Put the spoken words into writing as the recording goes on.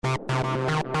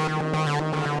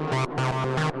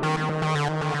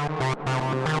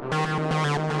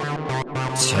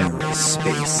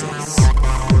TerraSpaces.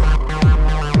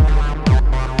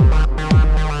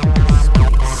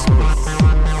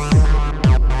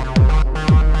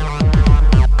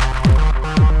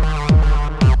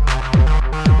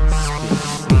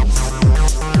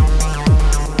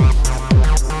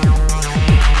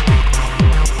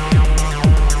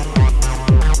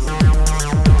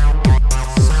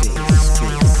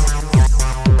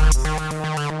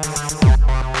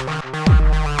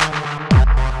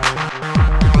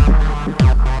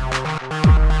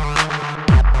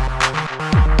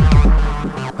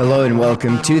 Hello and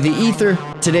welcome to The Ether.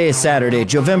 Today is Saturday,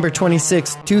 November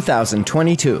 26,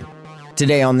 2022.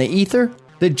 Today on The Ether,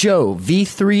 the Joe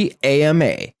V3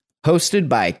 AMA, hosted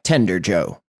by Tender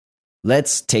Joe.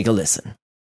 Let's take a listen.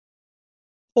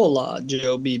 Hola,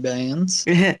 Joe B. Bands.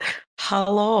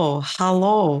 Hello.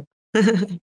 How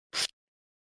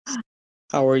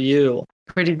are you?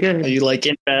 Pretty good. Are you like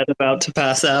in bed about to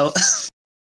pass out?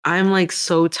 I'm like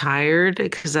so tired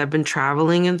because I've been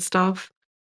traveling and stuff.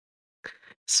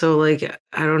 So like,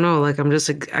 I don't know, like I'm just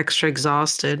extra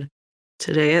exhausted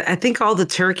today. I think all the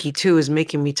turkey too is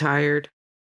making me tired.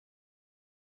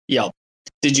 Yep.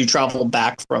 Did you travel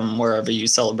back from wherever you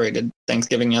celebrated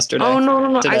Thanksgiving yesterday? Oh,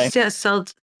 no. Today? I still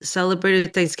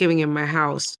celebrated Thanksgiving in my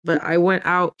house, but I went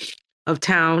out of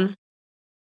town,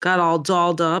 got all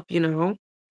dolled up, and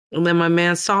then my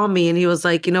man saw me and he was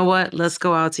like, you know what? Let's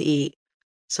go out to eat.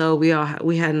 So we had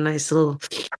a nice little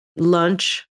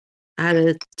lunch. I had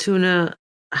a tuna.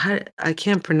 I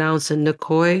can't pronounce it.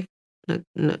 Nikoi,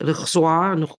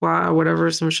 or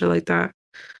whatever, some shit like that.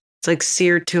 It's like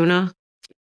seared tuna.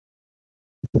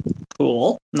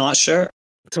 Cool. Not sure.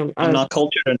 So I'm not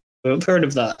cultured enough to have heard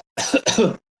of that.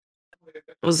 It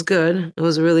was good. It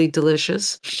was really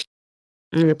delicious.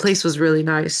 And the place was really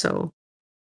nice, so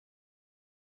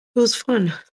it was fun.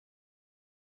 It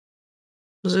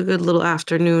was a good little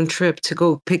afternoon trip to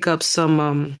go pick up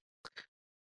some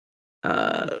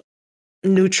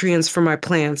nutrients for my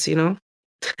plants, An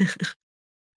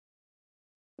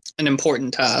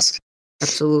important task.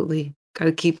 Absolutely. Got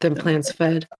to keep them plants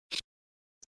fed.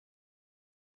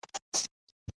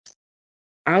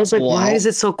 I was like, why is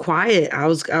it so quiet? I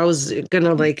was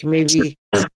gonna like maybe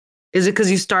is it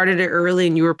because you started it early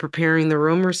and you were preparing the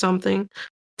room or something?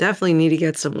 Definitely need to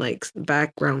get some like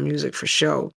background music for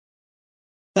show.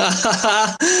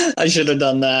 I should have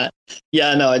done that.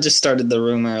 Yeah, no, I just started the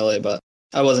room early, but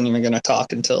I wasn't even gonna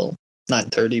talk until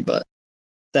 9:30, but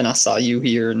then I saw you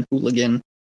here and Hooligan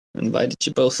invited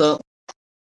you both up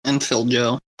and Phil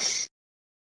Joe.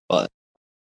 But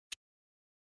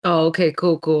oh, okay,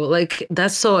 cool. Like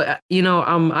that's so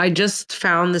I just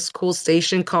found this cool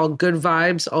station called Good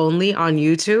Vibes Only on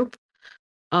YouTube.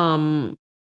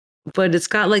 But it's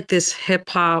got like this hip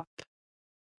hop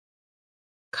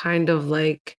kind of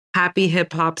like happy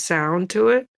hip hop sound to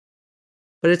it.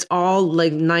 But it's all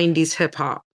like 90s hip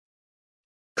hop.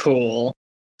 Cool.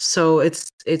 So I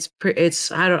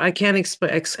can't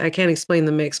explain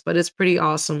the mix, but it's pretty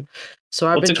awesome. So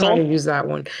I've been trying to use that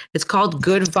one. It's called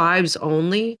Good Vibes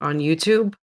Only on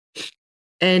YouTube,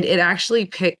 and it actually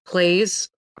plays.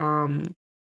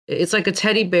 It's like a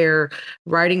teddy bear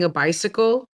riding a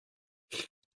bicycle.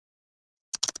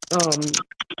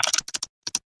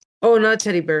 Oh, not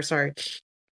teddy bear. Sorry.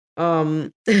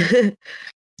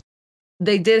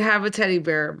 They did have a teddy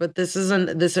bear, but this time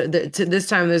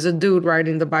there's a dude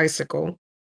riding the bicycle.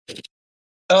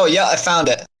 Oh yeah, I found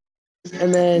it.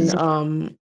 And then oh,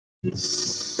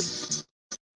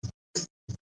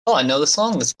 I know the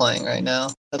song that's playing right now.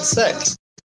 That's sick.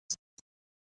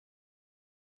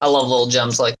 I love little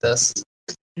gems like this.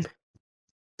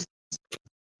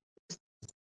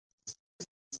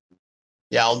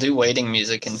 Yeah, I'll do waiting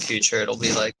music in future. It'll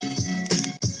be like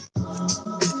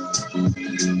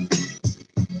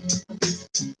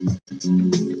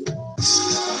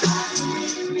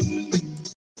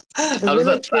how does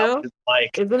that sound?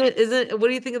 Like, isn't it what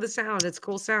do you think of the sound? It's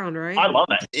cool sound, right? I love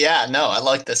it. Yeah, no, I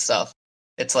like this stuff.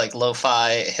 It's like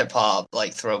lo-fi, hip-hop,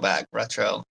 like throwback,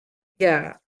 retro.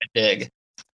 Yeah. I dig.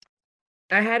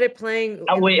 I had it playing.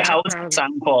 Oh, wait, how is the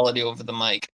sound quality over the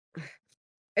mic?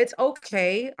 It's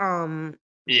okay.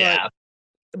 Yeah.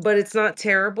 But it's not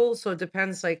terrible, so it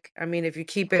depends. Like, I mean, if you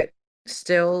keep it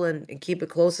still and keep it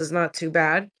close, it's not too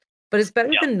bad. But it's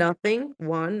better than nothing,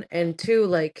 one. And two,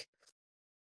 like,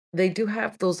 they do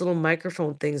have those little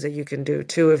microphone things that you can do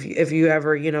too if you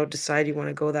ever, decide you want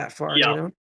to go that far,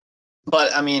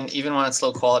 But I mean, even when it's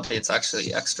low quality, it's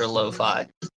actually extra lo-fi.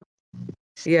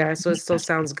 Yeah, so it still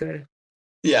sounds good.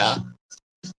 Yeah.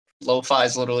 Lo-fi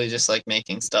is literally just like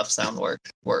making stuff sound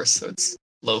worse. So it's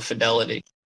low fidelity.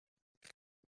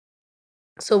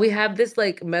 So we have this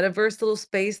like metaverse little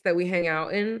space that we hang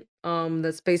out in.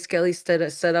 That Space Kelly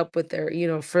set up with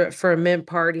their, for a mint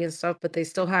party and stuff, but they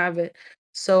still have it.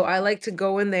 So I like to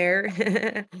go in there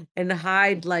and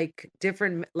hide like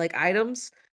different like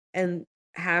items and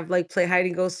have like play hide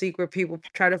and go seek where people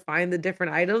try to find the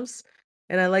different items.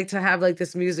 And I like to have like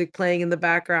this music playing in the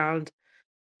background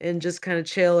and just kind of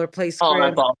chill or play Oh,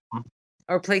 that's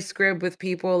scrib awesome. with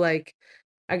people. Like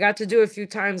I got to do it a few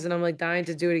times and I'm like dying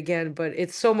to do it again, but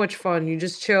it's so much fun. You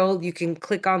just chill, you can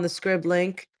click on the scrib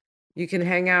link, you can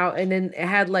hang out, and then it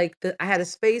had like I had a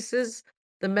spaces,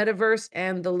 the metaverse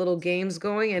and the little games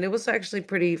going, and it was actually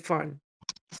pretty fun.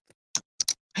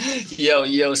 Yo,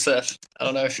 Yosef, I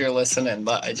don't know if you're listening,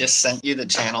 but I just sent you the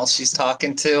channel she's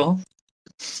talking to.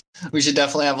 We should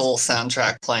definitely have a little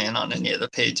soundtrack playing on any of the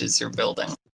pages you're building.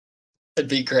 It'd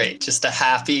be great. Just a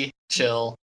happy,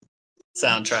 chill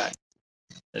soundtrack.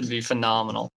 It'd be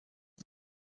phenomenal.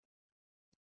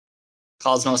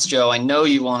 Cosmos Joe, I know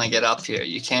you want to get up here.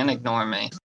 You can't ignore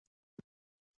me.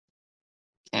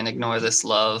 Can't ignore this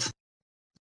love.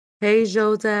 Hey,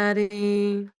 Joe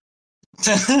Daddy.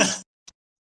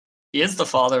 He is the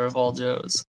father of all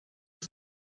Joes.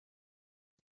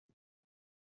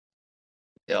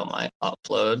 Yo, my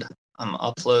upload. I'm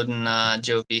uploading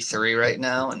Joe V3 right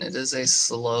now, and it is a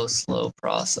slow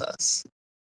process.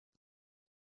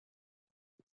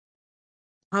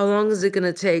 How long is it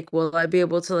gonna take? Will I be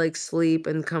able to like sleep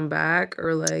and come back,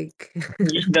 or like?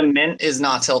 The mint is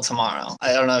not till tomorrow.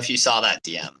 I don't know if you saw that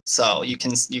DM. So you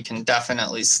can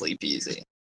definitely sleep easy.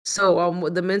 So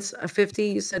the mint's 50.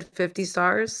 You said 50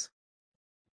 stars.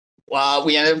 Well,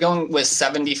 we ended up going with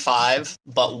 75,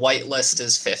 but whitelist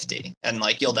is 50, and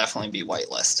like you'll definitely be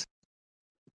whitelist.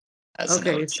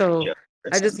 Okay, so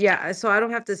so I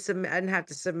don't have to submit. I didn't have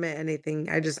to submit anything.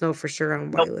 I just know for sure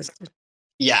I'm whitelisted.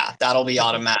 Yeah, that'll be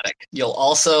automatic. You'll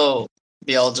also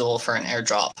be eligible for an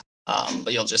airdrop,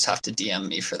 but you'll just have to DM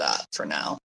me for that for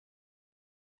now.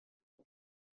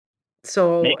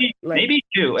 So maybe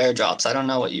 2 airdrops. I don't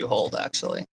know what you hold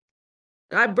actually.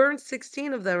 I burned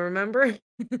 16 of them, remember?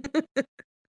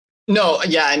 No,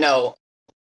 yeah, I know.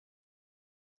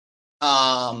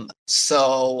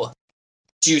 So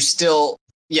do you still,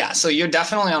 yeah, so you're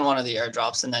definitely on one of the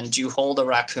airdrops, and then do you hold a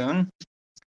raccoon?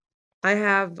 I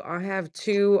have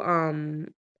two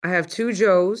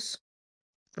Joes.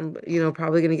 I'm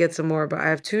probably gonna get some more, but I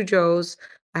have 2 Joes.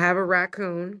 I have a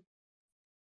raccoon.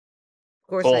 Of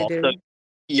course I do. So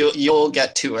you'll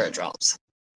get 2 airdrops.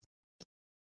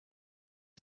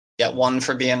 Get one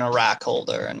for being a rack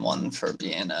holder and one for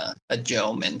being a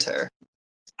Joe minter.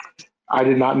 I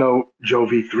did not know Joe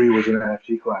V3 was an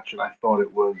NFT collection. I thought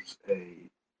it was a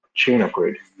chain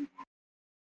upgrade.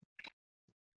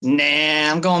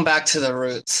 Nah, I'm going back to the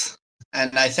roots.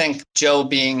 And I think Joe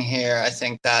being here, I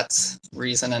think that's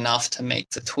reason enough to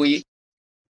make the tweet.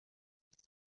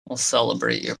 We'll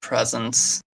celebrate your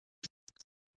presence.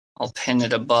 I'll pin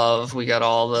it above. We got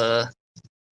all the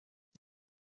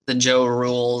Joe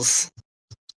rules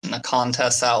and the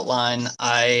contest outline.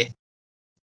 I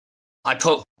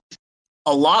put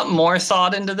a lot more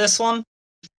thought into this one,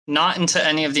 not into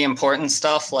any of the important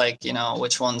stuff like,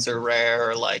 which ones are rare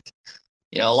or like,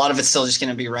 a lot of it's still just going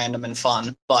to be random and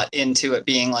fun, but into it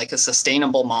being like a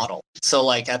sustainable model. So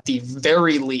like at the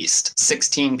very least,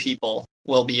 16 people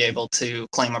will be able to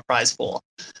claim a prize pool,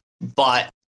 but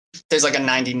there's like a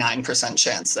 99%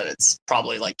 chance that it's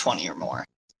probably like 20 or more.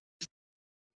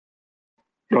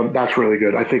 Well, that's really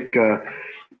good. I think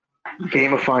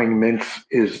gamifying mints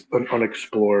is an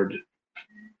unexplored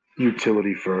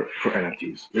utility for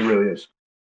NFTs. It really is.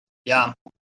 Yeah.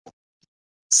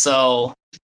 So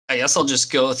I guess I'll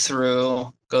just go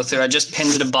through. I just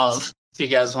pinned it above if you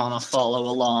guys want to follow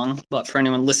along, but for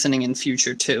anyone listening in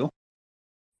future too.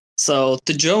 So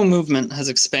the Joe movement has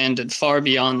expanded far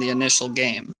beyond the initial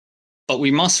game, but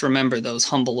we must remember those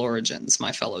humble origins,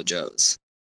 my fellow Joes.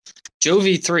 Joe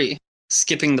V3,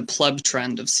 skipping the pleb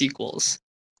trend of sequels,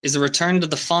 is a return to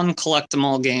the fun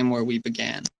collect-em-all game where we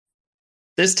began.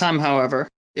 This time, however,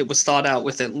 it was thought out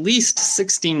with at least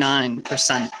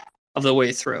 69% of the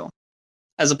way through,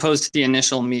 as opposed to the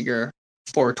initial meager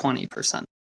 420%,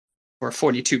 or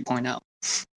 42.0.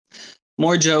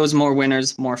 More Joes, more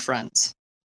winners, more friends.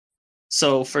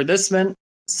 So for this mint,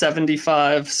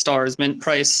 75 stars mint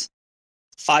price,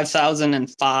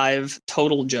 5,005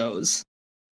 total Joes,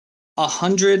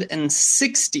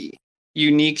 160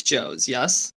 unique Joes,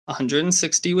 yes,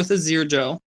 160 with a Zero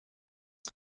Joe,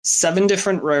 7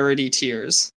 different rarity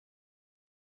tiers,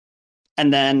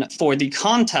 And then for the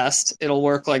contest, it'll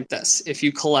work like this. If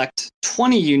you collect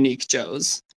 20 unique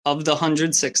Joes of the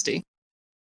 160,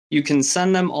 you can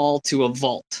send them all to a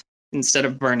vault instead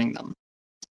of burning them.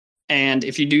 And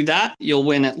if you do that, you'll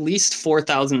win at least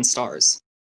 4,000 stars.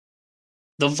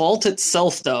 The vault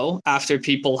itself, though, after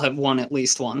people have won at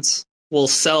least once, will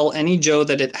sell any Joe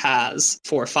that it has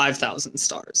for 5,000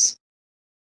 stars.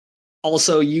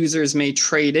 Also, users may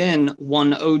trade in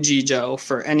one OG Joe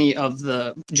for any of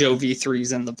the Joe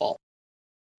V3s in the vault.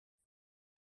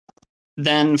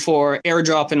 Then for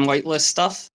airdrop and whitelist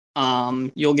stuff,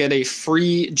 you'll get a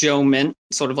free Joe mint,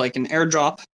 sort of like an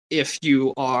airdrop, if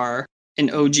you are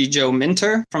an OG Joe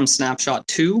minter from Snapshot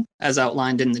 2, as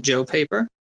outlined in the Joe paper.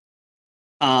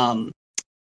 Or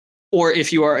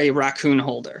if you are a raccoon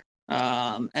holder,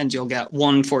 and you'll get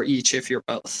one for each if you're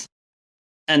both.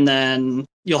 And then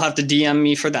you'll have to DM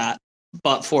me for that.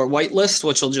 But for whitelist,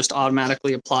 which will just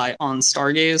automatically apply on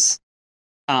Stargaze,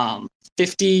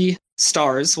 50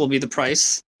 stars will be the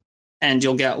price, and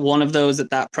you'll get one of those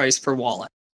at that price per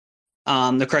wallet.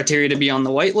 The criteria to be on the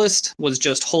whitelist was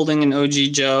just holding an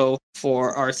OG Joe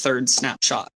for our third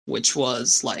snapshot, which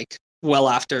was like well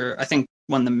after, I think,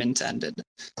 when the mint ended.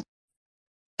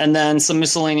 And then some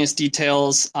miscellaneous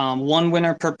details, one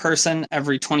winner per person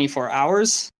every 24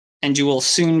 hours. And you will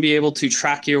soon be able to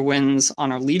track your wins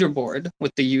on our leaderboard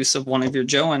with the use of one of your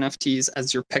Joe NFTs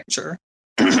as your picture.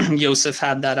 Yosef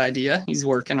had that idea. He's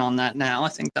working on that now. I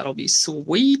think that'll be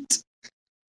sweet.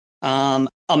 A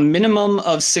minimum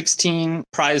of 16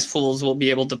 prize pools will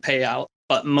be able to pay out,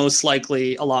 but most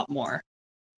likely a lot more.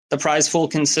 The prize pool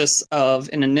consists of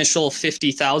an initial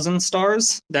 50,000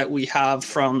 stars that we have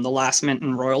from the last mint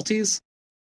and royalties,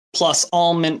 plus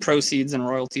all mint proceeds and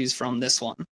royalties from this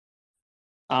one.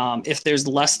 If there's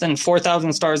less than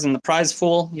 4,000 stars in the prize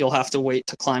pool, you'll have to wait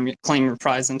to claim your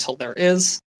prize until there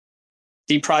is.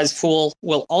 The prize pool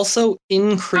will also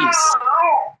increase.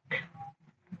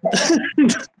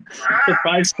 The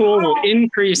prize pool will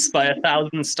increase by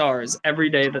 1,000 stars every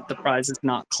day that the prize is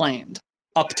not claimed,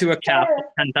 up to a cap of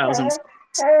 10,000 stars.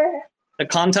 The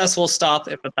contest will stop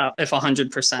if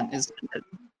 100% is ended.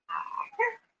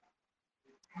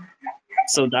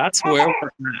 So that's where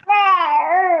we're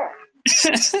at.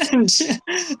 And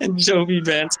Jovi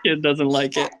Vance kid doesn't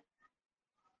like it.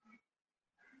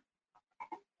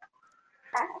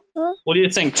 What do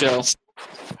you think, Joe?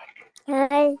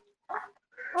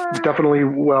 Definitely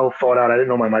well thought out. I didn't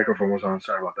know my microphone was on.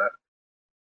 Sorry about that.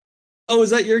 Oh,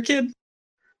 is that your kid?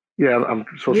 Yeah, I'm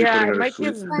supposed to be putting her my to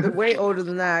sleep. kid's way older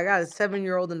than that. I got a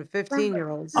 7-year-old and a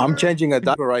 15-year-old. I'm changing a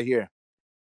diaper right here.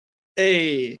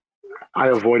 Hey. I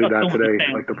avoided that today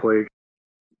like the plague.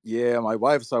 Yeah, my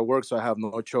wife's at work, so I have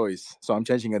no choice. So I'm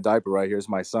changing a diaper right here. It's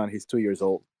my son. He's 2 years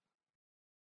old.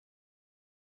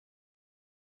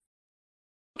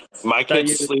 My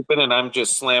kid's sleeping, and I'm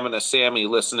just slamming a Sammy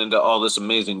listening to all this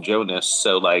amazing Jonas.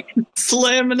 So, like...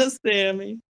 Slamming a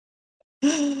Sammy.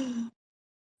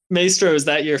 Maestro, is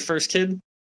that your first kid?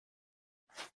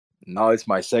 No, it's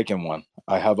my second one.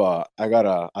 I got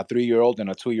a 3-year-old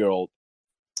and a 2-year-old.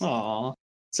 Aw,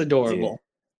 it's adorable. Yeah.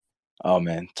 Oh,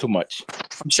 man, too much.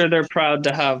 I'm sure they're proud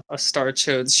to have a Star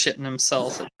Chode shitting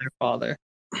himself as their father.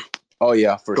 Oh,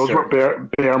 yeah, for Those sure. were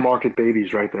bear market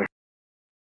babies right there.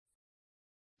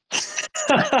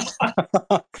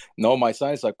 No, my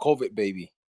son is a COVID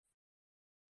baby.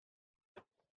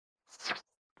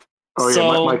 Oh, yeah,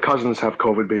 So- my cousins have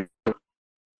COVID babies.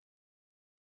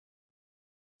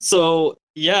 So,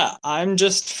 yeah, I'm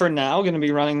just, for now, going to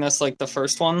be running this like the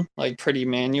first one, like pretty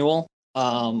manual.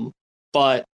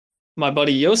 But my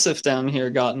buddy Yosef down here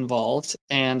got involved,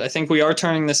 and I think we are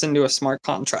turning this into a smart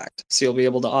contract. So you'll be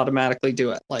able to automatically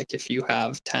do it. Like if you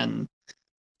have 10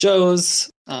 Joes,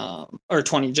 or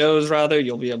 20 Joes rather,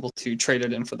 you'll be able to trade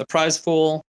it in for the prize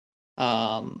pool.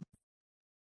 Oh,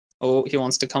 he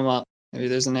wants to come up. Maybe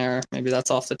there's an error. Maybe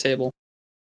that's off the table.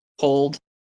 Hold.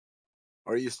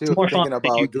 Are you still More thinking fun if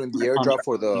you about doing the do airdrop contract.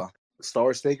 for the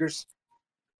Star Stakers?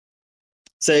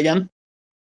 Say again?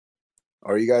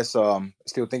 Are you guys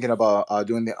still thinking about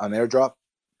doing an airdrop?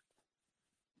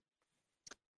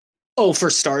 Oh, for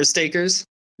Star Stakers?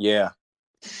 Yeah.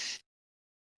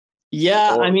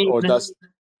 Yeah, Or, I mean...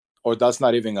 or that's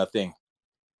not even a thing.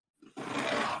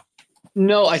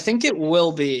 No, I think it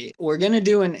will be. We're going to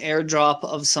do an airdrop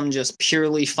of some just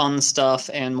purely fun stuff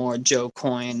and more Joe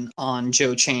coin on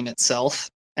Joe Chain itself.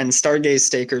 And Stargaze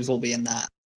Stakers will be in that.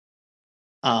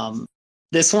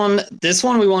 This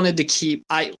one we wanted to keep.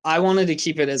 I wanted to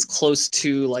keep it as close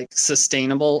to like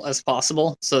sustainable as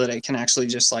possible, so that it can actually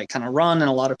just like kind of run, and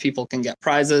a lot of people can get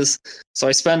prizes. So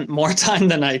I spent more time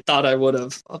than I thought I would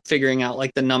have figuring out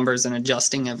like the numbers and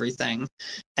adjusting everything,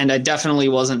 and I definitely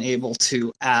wasn't able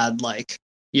to add like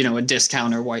a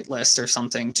discount or whitelist or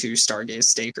something to Stargaze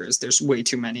stakers. There's way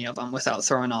too many of them without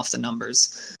throwing off the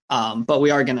numbers. But we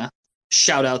are gonna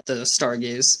shout out the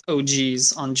Stargaze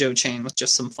OGs on Joe Chain with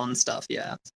just some fun stuff.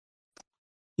 Yeah.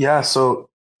 Yeah, so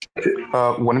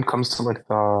when it comes to like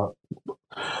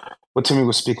what Timmy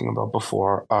was speaking about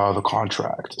before, the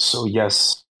contract. So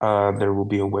yes, there will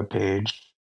be a webpage,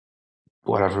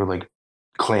 whatever, like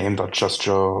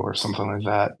claim.justjoe or something like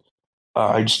that.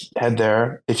 I just head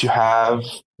there. If you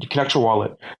connect your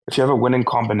wallet. If you have a winning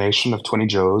combination of 20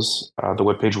 Joes, the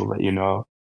webpage will let you know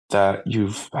that you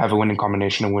have a winning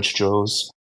combination in which Joes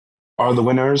are the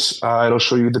winners. It'll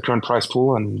show you the current prize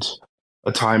pool and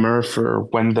a timer for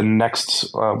when the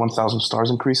next 1,000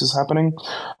 stars increase is happening.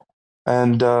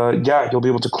 And yeah, you'll be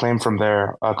able to claim from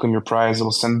there, claim your prize.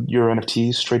 It'll send your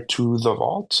NFT straight to the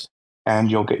vault,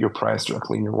 and you'll get your prize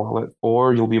directly in your wallet.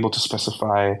 Or you'll be able to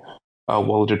specify a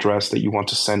wallet address that you want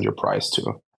to send your prize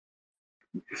to.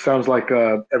 It sounds like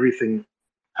everything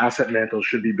Asset Mantle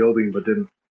should be building, but didn't.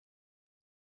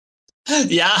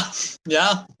 Yeah.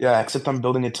 Yeah, except I'm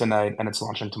building it tonight, and it's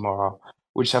launching tomorrow.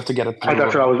 We just have to get it through.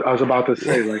 That's what I was about to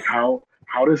say. Like, how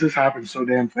does this happen so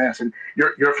damn fast? And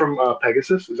you're from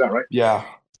Pegasus, is that right? Yeah,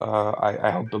 I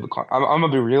helped build the I'm gonna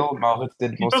be real. Malvitz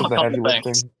did most of the heavy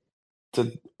lifting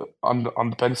on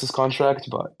the Pegasus contract,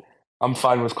 but I'm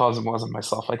fine with Cosmos and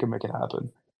myself. I can make it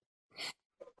happen.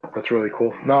 That's really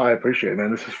cool. No, I appreciate it,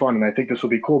 man. This is fun, and I think this will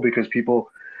be cool because people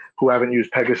who haven't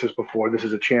used Pegasus before, this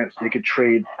is a chance they could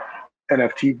trade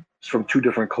NFTs from two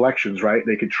different collections, right?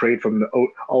 They could trade from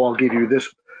I'll give you this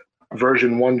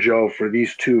version 1 Joe for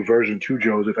these two version 2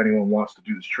 Joes if anyone wants to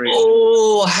do this trade.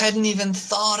 Oh, I hadn't even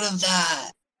thought of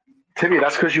that. Timmy,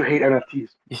 that's because you hate NFTs.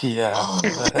 Yeah.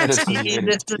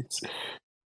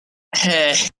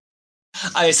 Hey,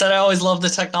 I said I always love the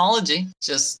technology.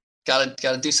 Just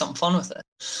gotta do something fun with it.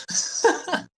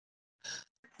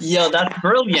 Yo, that's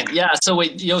brilliant. Yeah, so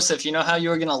wait, Yosef, you know how you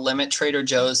were going to limit Trader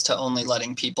Joe's to only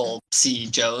letting people see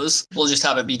Joe's? We'll just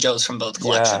have it be Joe's from both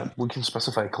collections. Yeah, we can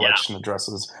specify collection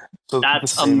addresses. So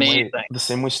that's amazing. The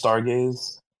same way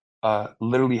Stargaze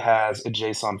literally has a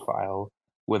JSON file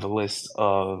with a list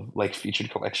of like featured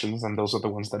collections, and those are the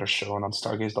ones that are shown on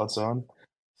stargaze.zone.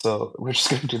 So we're just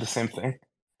going to do the same thing.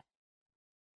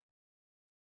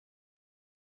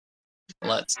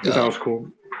 Let's go. That was cool.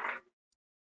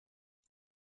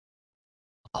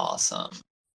 Awesome.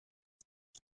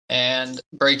 And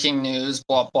breaking news,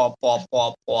 bwop, bwop, bwop,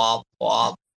 bwop, bwop,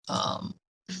 bwop.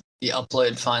 The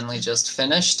upload finally just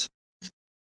finished.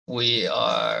 We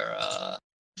are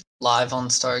live on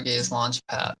Stargaze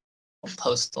Launchpad. We'll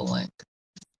post the link.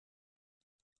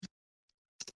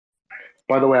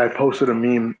 By the way, I posted a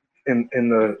meme in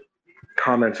the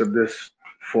comments of this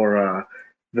for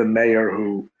the mayor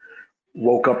who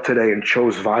woke up today and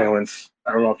chose violence.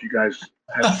 I don't know if you guys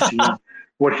have seen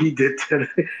what he did today.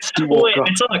 Wait,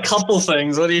 it's on a couple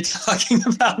things. What are you talking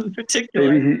about in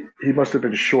particular? Maybe he must have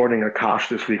been shorting Akash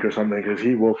this week or something because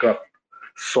he woke up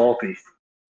salty.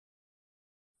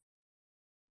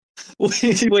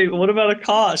 Wait, what about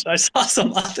Akash? I saw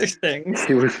some other things.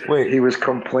 He was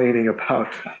complaining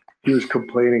about the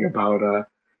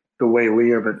way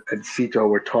Liam and Sito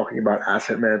were talking about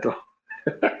Asset Mantle.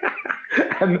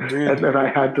 and then I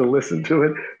had to listen to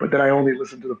it, but then I only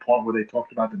listened to the part where they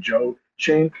talked about the Joe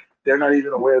chain. They're not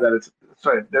even aware that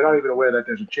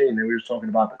there's a chain. They were just talking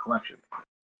about the collection.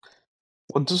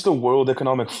 What does the World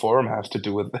Economic Forum have to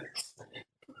do with this?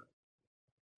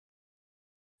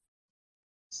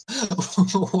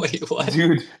 Wait, what?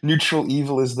 Dude, neutral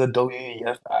evil is the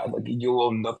WEF ad. Like, you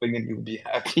own nothing and you'll be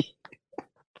happy.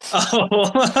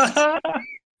 Oh.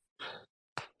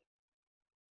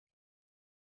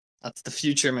 That's the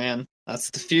future, man.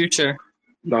 That's the future.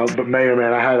 No, but Mayor,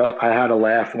 man, I had a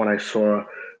laugh when I saw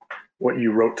what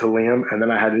you wrote to Liam, and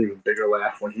then I had an even bigger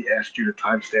laugh when he asked you to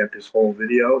timestamp his whole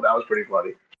video. That was pretty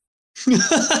funny.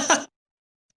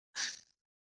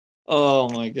 Oh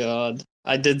my god.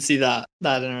 I did see that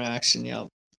interaction, yep.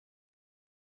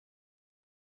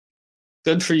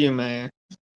 Good for you, Mayor.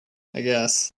 I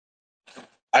guess.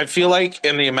 I feel like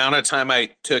in the amount of time I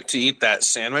took to eat that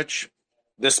sandwich,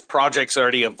 this project's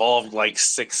already evolved like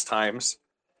 6 times.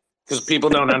 Because people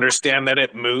don't understand that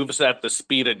it moves at the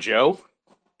speed of Joe.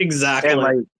 Exactly. And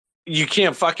like, you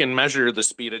can't fucking measure the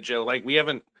speed of Joe. Like,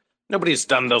 nobody's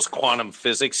done those quantum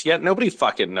physics yet. Nobody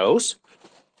fucking knows.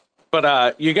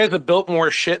 But you guys have built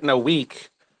more shit in a week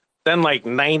than like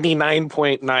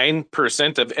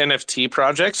 99.9% of NFT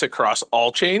projects across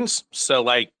all chains. So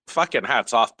like fucking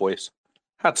hats off, boys.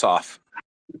 Hats off.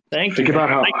 Thank Think you.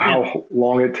 about how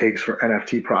long it takes for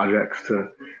NFT projects to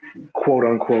quote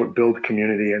unquote build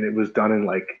community, and it was done in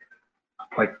like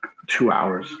 2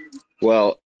 hours.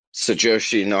 Well,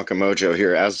 Satoshi Nakamoto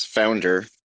here, as founder,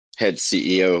 head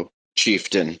CEO,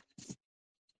 chieftain,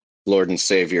 Lord and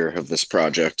Savior of this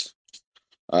project.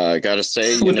 I gotta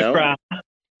say,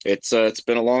 it's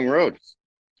been a long road.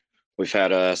 We've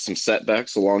had some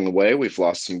setbacks along the way. We've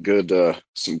lost some good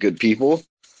people.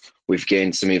 We've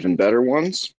gained some even better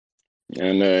ones,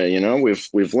 and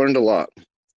we've learned a lot.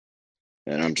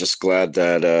 And I'm just glad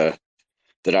that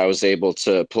I was able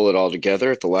to pull it all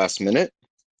together at the last minute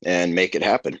and make it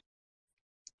happen.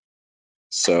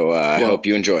 So I hope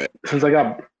you enjoy it. Since I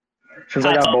got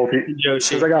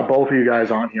both of you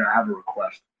guys on here, I have a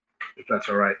request, if that's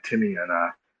all right, Timmy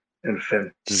and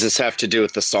Finn. Does this have to do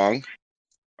with the song?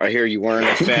 I hear you weren't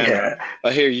a fan. Yeah.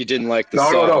 I hear you didn't like the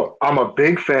song. No. I'm a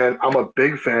big fan of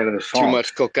the song. Too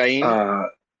much cocaine?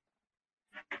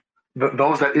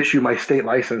 Those that issue my state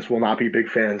license will not be big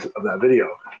fans of that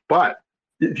video. But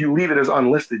if you leave it as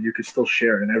unlisted, you can still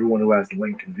share it, and everyone who has the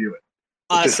link can view it.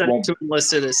 I sent it to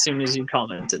unlisted as soon as you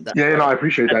commented that. Yeah, I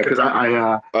appreciate that because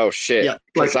I oh shit! Yeah.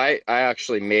 Because I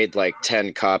actually made like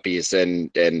 10 copies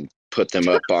and put them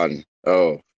up on.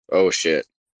 Oh shit!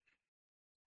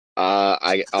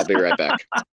 I'll be right back.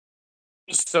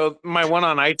 So my one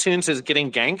on iTunes is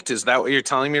getting ganked. Is that what you're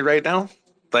telling me right now?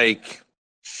 Like,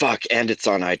 fuck, and it's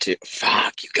on iTunes.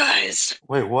 Fuck, you guys.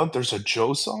 Wait, what? There's a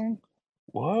Joe song?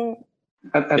 What?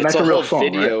 and It's that's a a real whole song,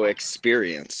 video right?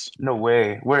 experience. No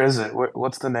way. Where is it?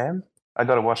 What's the name? I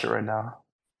gotta watch it right now.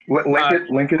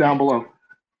 Link it down below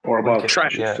or above. Link it, I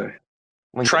should yeah. say.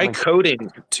 try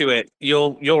coding to it.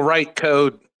 You'll write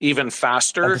code even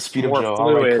faster, At the speed of more Joe.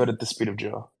 I'll write fluid. code at the speed of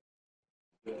Joe.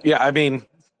 Yeah, I mean,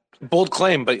 bold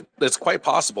claim, but it's quite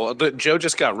possible. Joe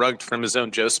just got rugged from his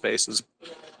own Joe spaces.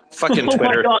 Fucking Oh my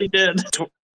Twitter. God, he did.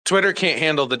 Twitter can't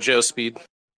handle the Joe speed.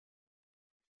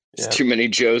 There's Yeah. too many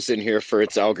Joes in here for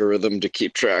its algorithm to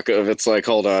keep track of. It's like,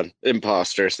 hold on,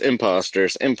 imposters. It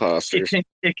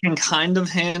can kind of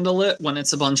handle it when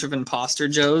it's a bunch of imposter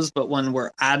Joes, but when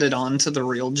we're added on to the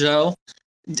real Joe,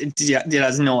 it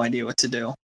has no idea what to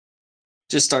do.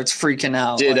 Just starts freaking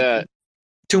out.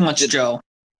 Too much Joe.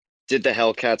 Did the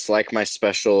Hellcats like my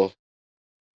special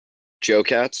Joe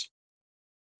Cats?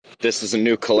 This is a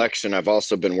new collection I've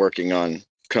also been working on,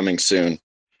 coming soon.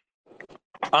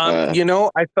 I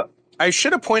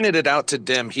should have pointed it out to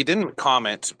Dim. He didn't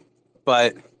comment,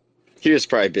 but he was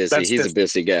probably busy. He's a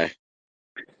busy guy.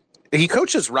 He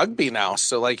coaches rugby now,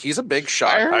 so like he's a big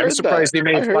shot. I heard I'm surprised that. he I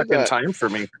made heard fucking that. time for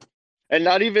me. And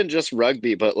not even just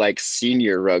rugby, but like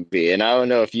senior rugby. And I don't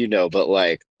know if you know, but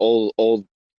like old,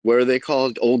 what are they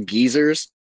called? Old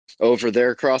geezers over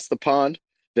there across the pond.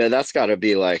 Man, that's got to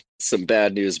be like some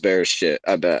bad news bears shit,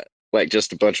 I bet. Like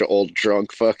just a bunch of old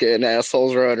drunk fucking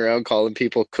assholes running around calling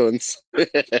people cunts.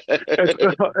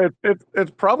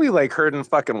 It's probably like herding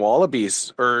fucking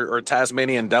wallabies or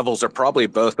Tasmanian devils, or probably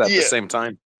both at the same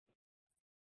time.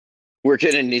 We're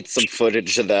gonna need some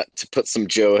footage of that to put some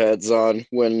Joe heads on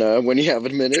when you have a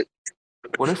minute.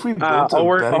 What if we built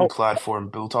a betting platform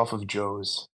built off of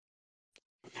Joe's?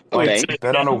 Like,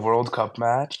 bet on a World Cup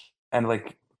match, and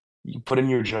like you put in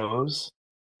your Joes,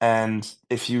 and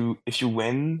if you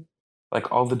win,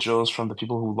 like all the Joes from the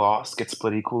people who lost get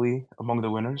split equally among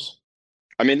the winners.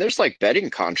 I mean, there's like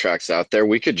betting contracts out there.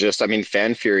 We could just,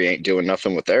 Fan Fury ain't doing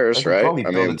nothing with theirs, right? Probably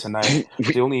build it tonight.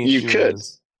 The only you issue could.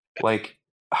 is, like,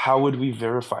 how would we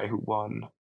verify who won?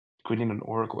 We need an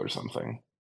Oracle or something.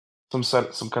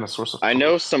 Some kind of source of proof. I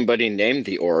know somebody named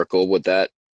the Oracle. Would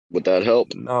that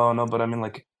help? No, but I mean,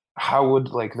 like, how would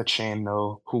like the chain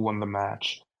know who won the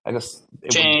match? I guess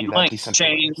it Chain wouldn't be that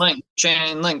decentralized.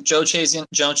 Chain link. Joe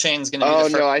Chain's gonna be Oh the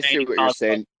first no, I see what you're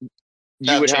saying.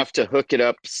 You would have to hook it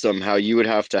up somehow. You would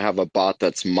have to have a bot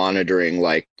that's monitoring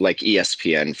like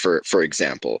ESPN for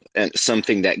example, and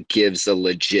something that gives a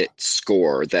legit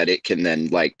score that it can then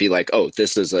like be like, oh,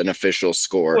 this is an official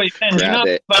score. Wait, Ben, do you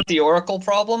know about the Oracle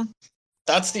problem?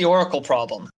 That's the Oracle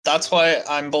problem. That's why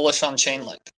I'm bullish on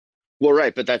Chainlink. Well,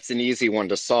 right, but that's an easy one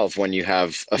to solve when you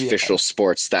have official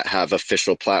sports that have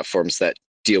official platforms that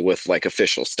deal with like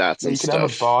official stats and stuff. You can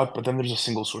have a bot, but then there's a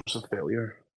single source of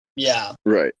failure. Yeah.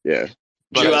 Right. Yeah.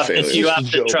 You have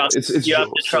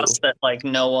to trust that like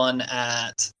no one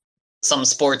at some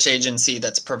sports agency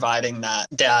that's providing that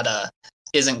data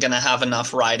isn't going to have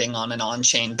enough riding on an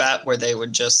on-chain bet where they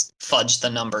would just fudge the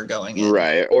number going in.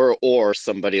 Right. Or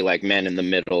somebody like Man in the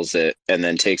Middles it and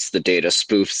then takes the data,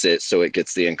 spoofs it so it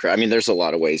gets the encrypt. I mean, there's a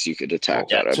lot of ways you could attack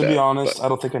Well, that. to be honest, I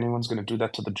don't think anyone's going to do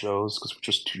that to the Joes because we're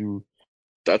just too.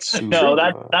 That's No,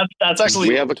 that's actually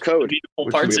we have a code. the beautiful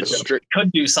parts We of have a it. strict- We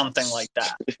could do something like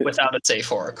that without a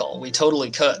safe oracle. We totally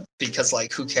could, because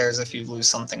like, who cares if you lose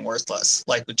something worthless,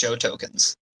 like with Joe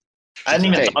tokens? I hadn't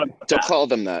even Hey, thought about don't that. call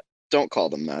them that. Don't call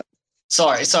them that.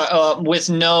 Sorry, with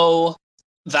no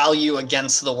value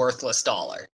against the worthless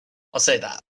dollar. I'll say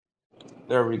that.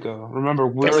 There we go. Remember,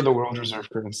 we're the world reserve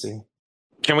currency.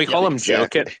 Can we call them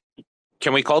exactly. Jokin?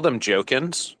 Can we call them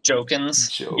Jokins?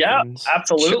 Jokins. Yeah, Jokins.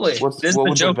 absolutely. What This is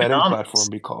would the the betting Jokinomics. platform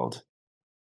be called?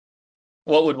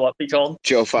 What would what be called?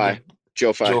 Joe-Fi.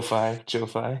 Joe-Fi. That's a good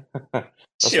Joe-Fi.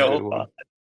 one.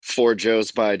 4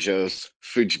 Joes by Joes.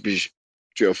 Fuji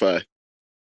Joe-Fi.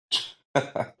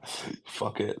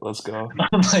 Fuck it. Let's go. Oh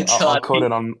my I'll god. code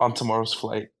it on tomorrow's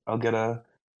flight. I'll get a.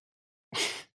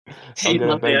 Hey, get a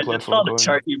Monday, I betting just saw platform the going.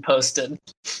 chart you posted.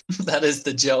 That is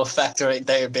the Joe effect right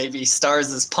there, baby.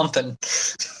 Stars is pumping.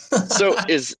 So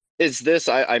is this?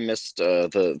 I missed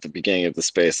the beginning of the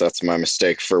space. That's my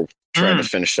mistake for trying to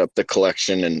finish up the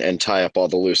collection and tie up all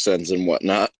the loose ends and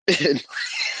whatnot.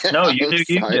 No, you do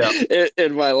you do.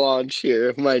 In my launch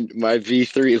here, my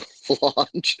V3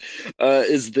 launch.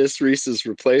 Is this Reese's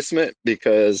replacement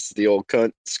because the old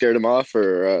cunt scared him off,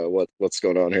 or what's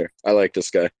going on here? I like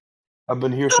this guy. I've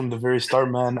been here from the very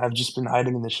start, man. I've just been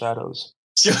hiding in the shadows.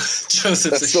 Joseph's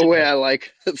That's the way I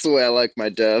like. That's the way I like my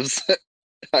devs,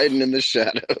 hiding in the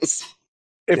shadows.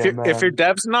 If Yeah, your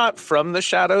dev's not from the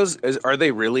shadows, are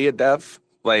they really a dev?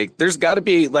 Like, there's got to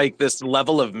be like this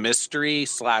level of mystery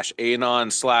 /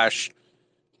 anon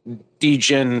 /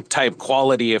 degen type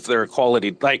quality if they're a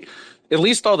quality. Like, at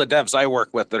least all the devs I work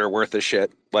with that are worth a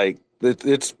shit. Like,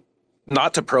 it's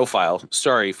not to profile.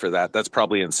 Sorry for that. That's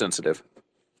probably insensitive.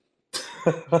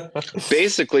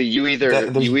 Basically, you either There's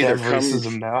dev come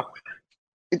racism now.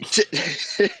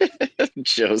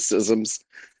 Joe-sisms.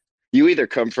 You either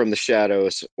come from the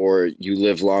shadows or you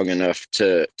live long enough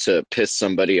to piss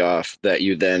somebody off that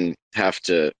you then have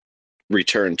to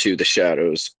return to the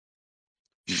shadows.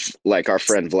 Like our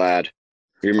friend Vlad.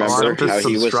 You remember how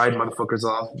he was stride motherfuckers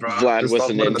off, bro. Vlad Just was off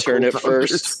an one of the intern at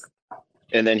co-founders. first,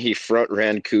 and then he front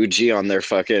ran Kuji on their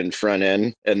fucking front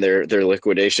end and their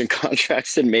liquidation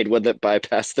contracts and made one that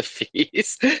bypassed the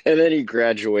fees. And then he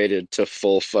graduated to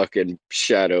full fucking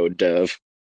shadow dev.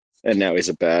 And now he's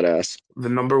a badass. The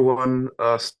number one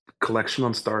collection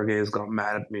on Stargaze got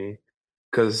mad at me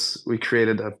because we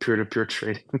created a peer-to-peer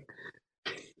trading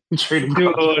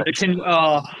Dude,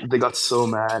 contract. They got so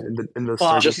mad in the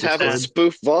Stargaze Just have it Discord.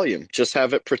 spoof volume. Just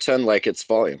have it pretend like it's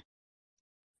volume.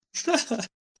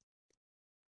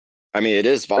 I mean, it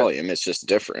is volume. It's just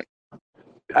different.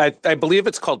 I believe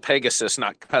it's called Pegasus,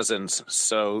 not Cousins.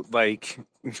 So, like,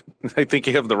 I think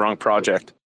you have the wrong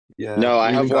project. Yeah. No,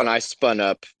 I we have got- one I spun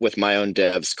up with my own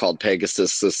devs called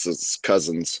Pegasus. This is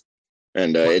Cousins.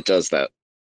 And it does that.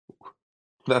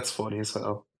 That's funny as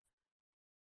hell.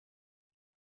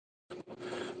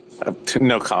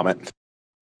 No comment.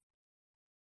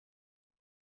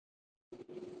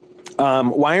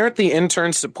 Why aren't the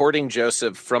interns supporting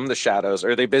Joseph from the shadows?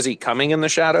 Are they busy coming in the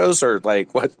shadows, or like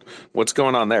what's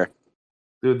going on there?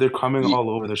 Dude, they're coming all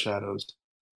over the shadows.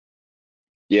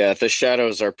 Yeah, the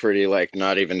shadows are pretty, like,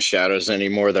 not even shadows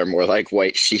anymore. They're more like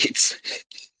white sheets.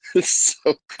 It's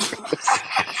so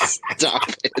gross. Stop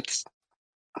it.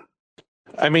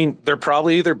 I mean, they're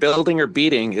probably either building or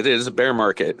beating. It is a bear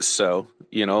market, so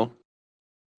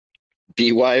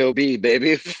BYOB,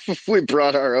 baby. We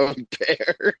brought our own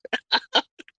bear.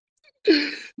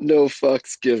 No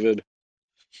fucks given.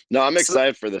 No, I'm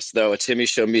excited for this though. Timmy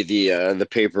showed me the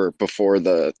paper before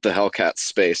the Hellcat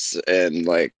space, and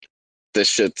like, this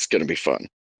shit's gonna be fun.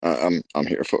 I'm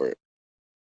here for it.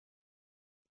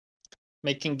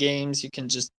 Making games you can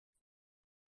just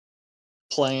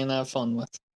play and have fun with.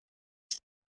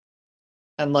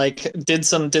 And like did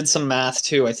some math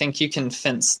too. I think you can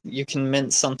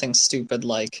mint something stupid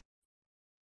like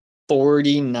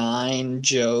 49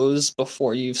 Joes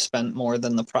before you've spent more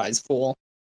than the prize pool.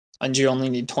 And you only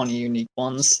need 20 unique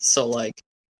ones. So like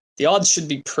the odds should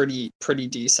be pretty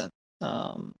decent.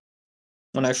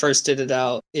 When I first did it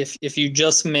out, if you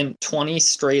just mint 20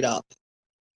 straight up,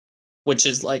 which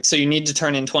is like, so you need to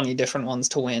turn in 20 different ones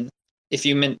to win. If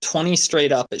you mint 20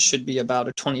 straight up, it should be about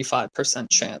a 25%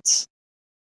 chance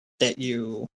that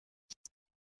you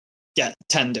get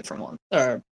 10 different ones,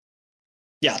 or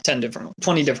Yeah, 20 different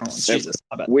ones. Yep. Jesus,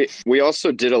 I bet. We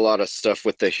also did a lot of stuff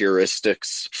with the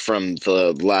heuristics from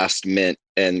the last mint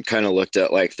and kind of looked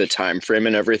at like the time frame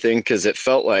and everything, because it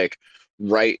felt like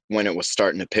right when it was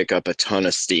starting to pick up a ton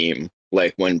of steam,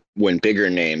 like when bigger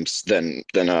names than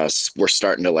us were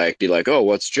starting to like be like, oh,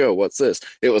 what's Joe, what's this,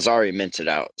 it was already minted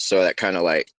out. So that kind of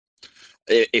like,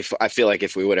 if I feel like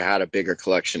if we would have had a bigger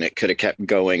collection, it could have kept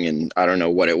going, and I don't know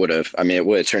what it would have. I mean, it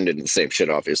would have turned into the same shit,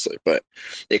 obviously, but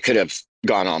it could have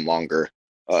gone on longer.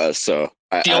 So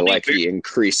I like the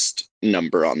increased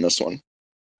number on this one.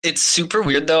 It's super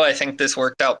weird, though. I think this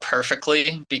worked out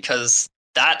perfectly because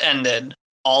that ended.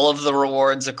 All of the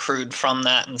rewards accrued from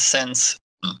that and since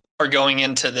are going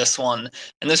into this one.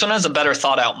 And this one has a better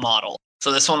thought out model.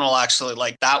 So this one will actually,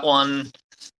 like, that one's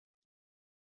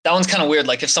kind of weird.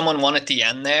 Like, if someone won at the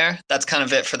end there, that's kind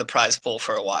of it for the prize pool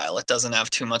for a while. It doesn't have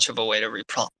too much of a way to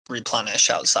replenish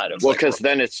outside of... Well, because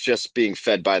then it's just being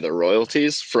fed by the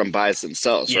royalties from buys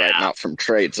themselves, right? Not from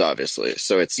trades, obviously.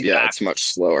 So it's, it's much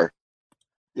slower.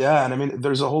 Yeah, and I mean,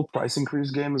 there's a whole price increase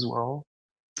game as well.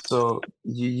 So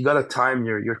you got to time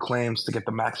your claims to get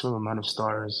the maximum amount of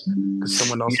stars, because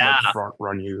someone else might front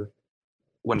run you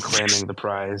when claiming the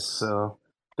prize. So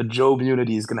the Joe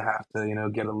community is going to have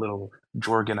to, get a little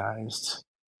jorganized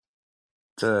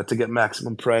to get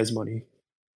maximum prize money.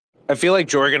 I feel like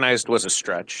jorganized was a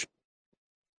stretch.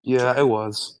 Yeah, it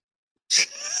was.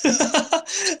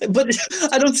 But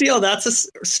I don't see how that's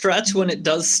a stretch when it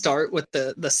does start with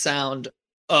the sound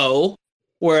O,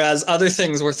 whereas other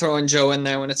things we're throwing Joe in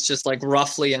there when it's just like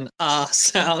roughly an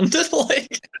sound.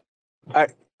 Like,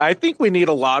 I think we need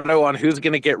a lotto on who's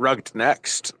going to get rugged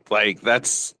next. Like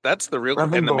that's the real. I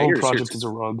think the whole project is a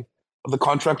rug. The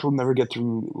contract will never get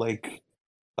through like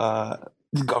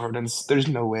governance. There's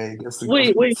no way.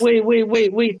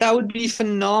 Wait! That would be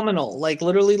phenomenal. Like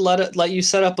literally, let you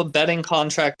set up a betting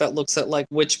contract that looks at like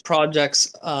which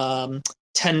project's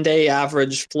 10-day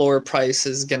average floor price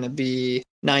is going to be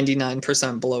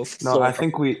 99% below. No, I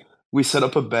think we set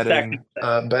up a betting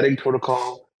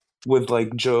protocol with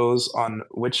like Joe's on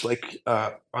which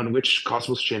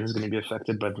Cosmos chain is going to be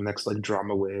affected by the next like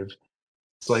drama wave.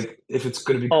 It's like if it's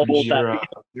going to be Kujira,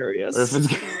 or if it's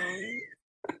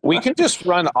we can just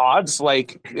run odds.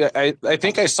 Like I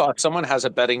think I saw someone has a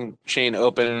betting chain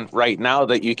open right now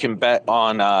that you can bet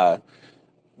on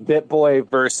BitBoy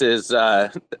versus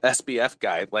SBF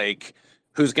guy, like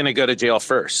who's going to go to jail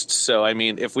first. So I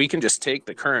mean, if we can just take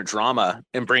the current drama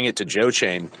and bring it to Joe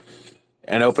chain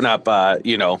and open up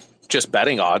just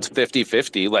betting odds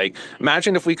 50-50, like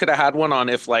imagine if we could have had one on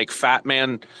if like Fat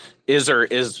Man is or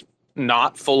is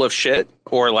not full of shit,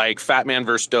 or like Fat Man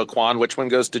versus Do Kwon, which one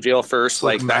goes to jail first,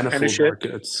 like that kind of shit.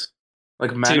 Markets.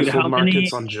 Like manifold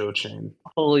markets on Joe chain.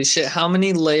 Holy shit, how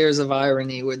many layers of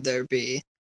irony would there be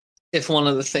if one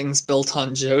of the things built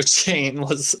on Joe chain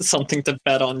was something to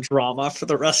bet on drama for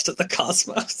the rest of the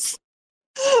cosmos?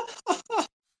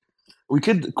 We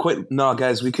could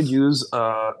we could use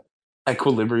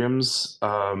Equilibrium's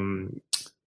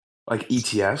like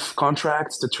ETF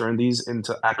contracts to turn these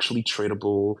into actually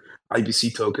tradable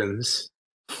IBC tokens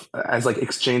as like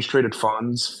exchange traded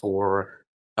funds for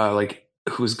like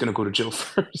who's gonna go to jail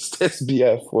first,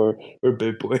 SBF or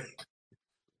BitBoy.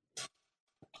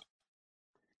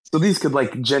 So these could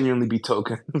like genuinely be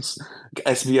tokens, like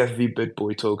SBF v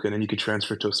BitBoy token, and you could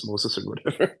transfer to Osmosis or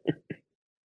whatever.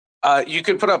 You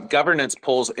could put up governance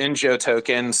pools in Joe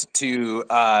tokens to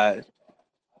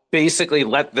basically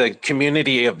let the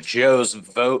community of Joes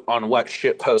vote on what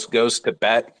shitpost goes to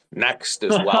bet next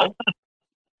as well.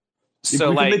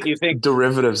 So like you think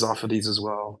derivatives off of these as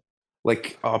well,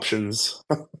 like options.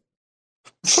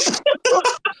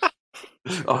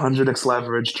 100x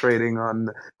leverage trading on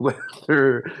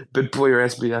whether BitBoy or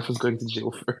SBF is going to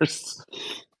jail first.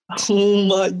 Oh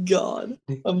my god.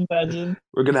 Imagine.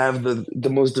 We're going to have the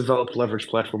most developed leverage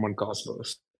platform on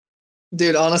Cosmos.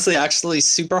 Dude, honestly, actually,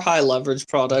 super high leverage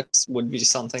products would be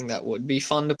something that would be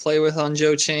fun to play with on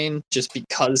Joe Chain, just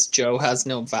because Joe has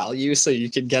no value, so you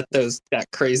could get that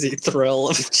crazy thrill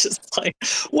of just like,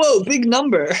 whoa, big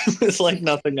number, with like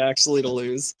nothing actually to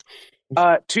lose.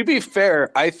 To be fair,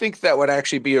 I think that would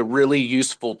actually be a really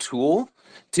useful tool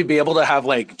to be able to have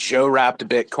like Joe wrapped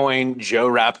Bitcoin, Joe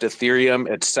wrapped Ethereum,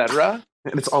 etc.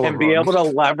 And it's all be able to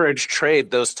leverage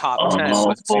trade those top 10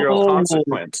 with zero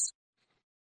consequence.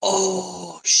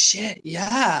 Oh shit!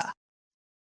 Yeah,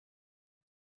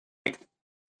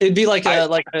 it'd be like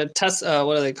a test.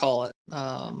 What do they call it?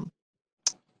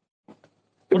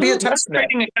 It'd be a test.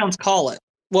 Trading accounts call it.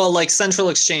 Well, like central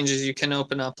exchanges, you can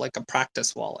open up like a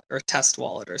practice wallet or a test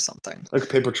wallet or something. Like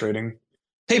paper trading.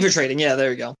 Paper trading, yeah,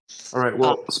 there you go. All right.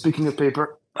 Well, speaking of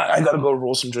paper, I gotta go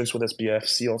roll some drinks with SBF.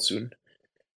 See y'all soon.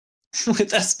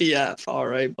 With SBF. All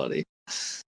right, buddy.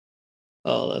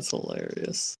 Oh, that's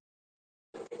hilarious.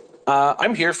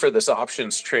 I'm here for this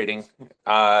options trading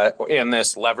and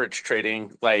this leverage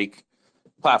trading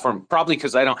platform, probably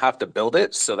because I don't have to build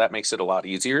it, so that makes it a lot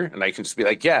easier, and I can just be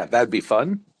like, yeah, that'd be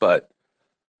fun. But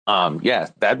yeah,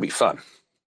 that'd be fun.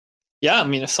 Yeah, I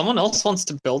mean, if someone else wants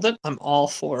to build it, I'm all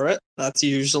for it. That's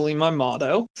usually my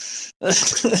motto.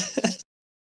 But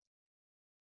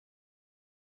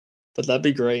that'd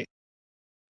be great.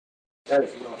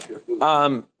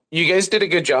 You guys did a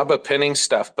good job of pinning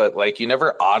stuff, but you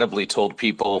never audibly told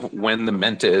people when the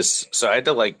mint is. So I had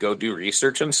to go do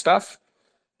research and stuff.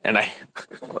 And I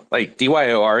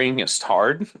DYORing is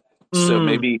hard. So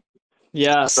maybe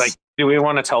yes. Do we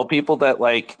want to tell people that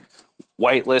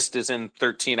whitelist is in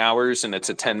 13 hours and it's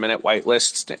a 10-minute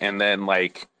whitelist, and then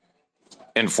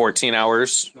in 14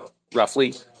 hours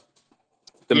roughly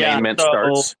the main mint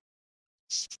starts?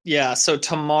 Yeah, so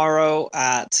tomorrow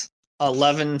at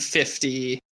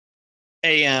 11:50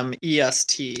 a.m.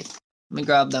 EST. Let me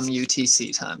grab them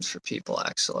UTC times for people,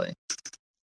 actually.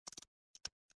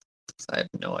 I have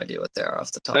no idea what they are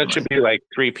off the top of my head. That should be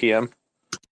 3 p.m.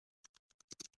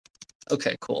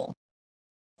 Okay, cool.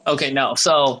 Okay, no.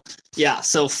 So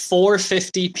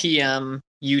 4:50 p.m.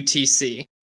 UTC,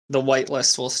 the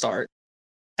whitelist will start.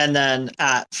 And then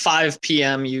at 5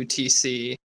 p.m.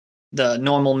 UTC, the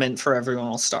normal mint for everyone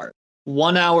will start.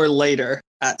 1 hour later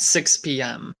at 6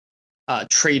 p.m.,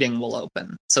 trading will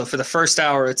open. So for the first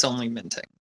hour, it's only minting.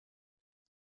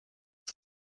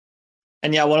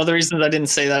 And yeah, one of the reasons I didn't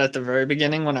say that at the very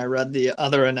beginning when I read the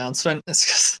other announcement is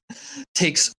because it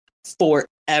takes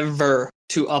forever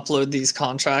to upload these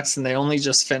contracts, and they only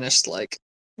just finished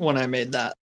when I made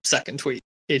that second tweet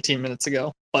 18 minutes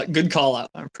ago. But good call out.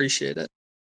 I appreciate it.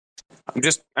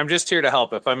 I'm just here to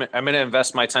help. If I'm going to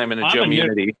invest my time in a Joe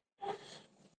community.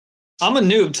 I'm a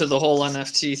noob to the whole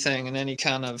NFT thing and any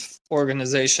kind of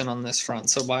organization on this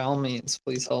front. So by all means,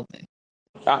 please help me.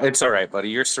 It's all right, buddy.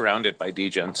 You're surrounded by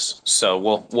degens, so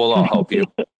we'll all help you.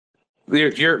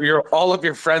 You're all of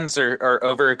your friends are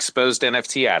overexposed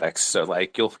NFT addicts, so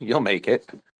you'll make it.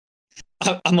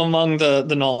 I'm among the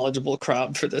knowledgeable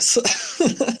crowd for this.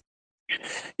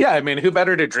 Yeah, I mean, who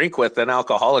better to drink with than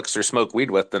alcoholics or smoke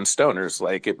weed with than stoners?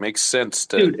 It makes sense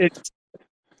to. Dude,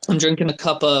 I'm drinking a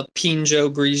cup of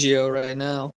Pinot Grigio right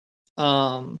now.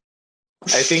 I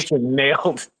think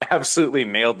you absolutely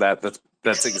nailed that.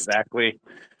 That's exactly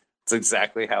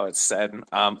how it's said.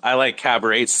 I like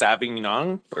Cabernet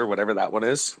Sauvignon or whatever that one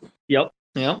is. Yep.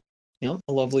 A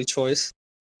lovely choice.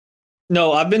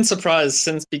 No, I've been surprised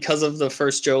because of the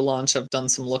first Joe launch. I've done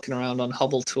some looking around on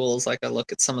Hubble Tools. I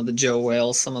look at some of the Joe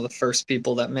whales, some of the first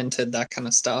people that minted, that kind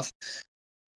of stuff.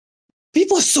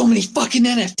 People have so many fucking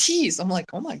NFTs. I'm like,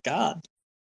 oh my God.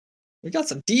 We got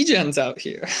some degens out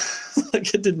here. I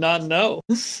did not know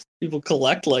people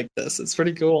collect like this. It's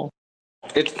pretty cool.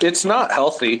 It's not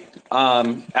healthy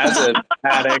as an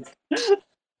addict,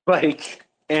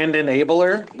 and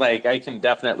enabler. I can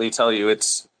definitely tell you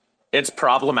it's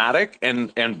problematic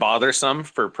and bothersome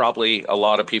for probably a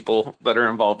lot of people that are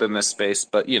involved in this space.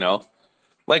 But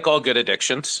like all good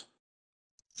addictions.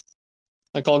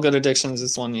 Like all good addictions,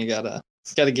 it's one you gotta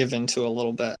give into a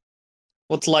little bit.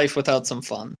 What's life without some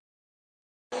fun?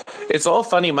 It's all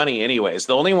funny money anyways.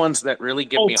 The only ones that really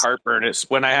give me heartburn is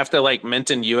when I have to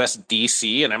mint in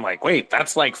USDC and I'm like, wait,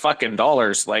 that's fucking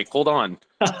dollars. Hold on.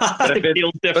 But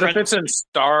if it's in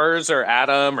stars or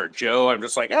Atom or Joe, I'm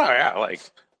just like, oh yeah,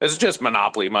 it's just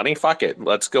monopoly money. Fuck it.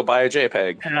 Let's go buy a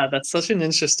JPEG. Yeah, that's such an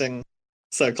interesting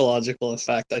psychological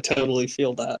effect. I totally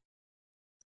feel that.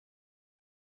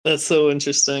 That's so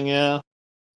interesting, yeah.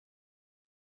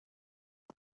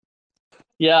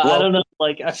 Yeah, well, I don't know.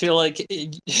 I feel like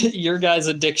your guys'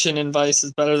 addiction and vice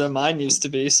is better than mine used to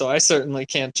be, so I certainly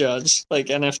can't judge.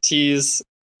 NFTs,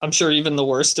 I'm sure even the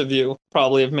worst of you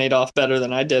probably have made off better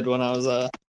than I did when I was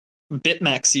a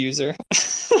BitMEX user.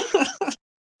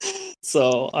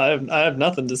 So I have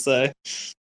nothing to say.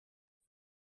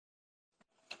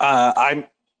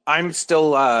 I'm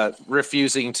still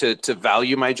refusing to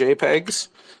value my JPEGs,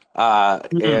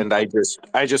 and I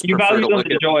just you prefer value to them look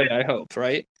in at joy. I hope,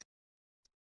 right?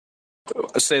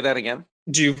 Say that again.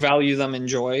 Do you value them in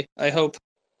joy? I hope.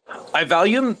 I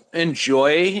value them in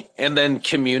joy and then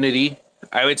community.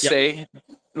 I would say,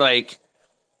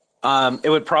 it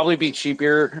would probably be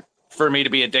cheaper for me to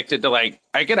be addicted to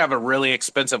I could have a really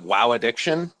expensive WoW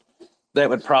addiction that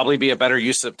would probably be a better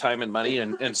use of time and money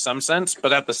in some sense.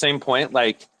 But at the same point,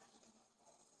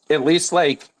 at least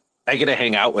I get to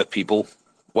hang out with people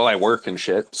while I work and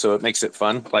shit. So it makes it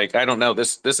fun. I don't know,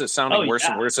 this is sounding worse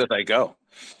and worse as I go.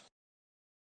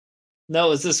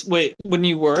 No, is this wait, when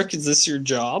you work, is this your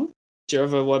job? Do you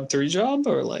have a Web3 job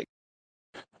or like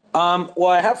Well,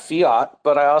 I have fiat,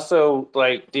 but I also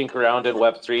like dink around in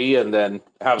Web3 and then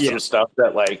have Yeah. some stuff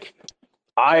that like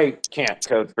I can't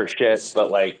code for shit,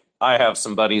 but like I have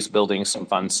some buddies building some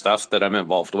fun stuff that I'm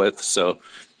involved with. So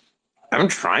I'm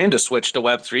trying to switch to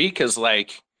Web3 because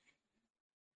like,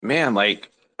 man,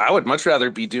 like I would much rather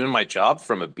be doing my job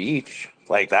from a beach.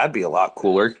 Like that'd be a lot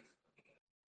cooler.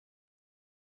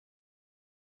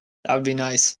 that would be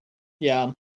nice?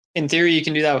 Yeah. In theory, you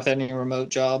can do that with any remote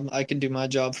job. I could do my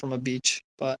job from a beach,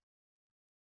 but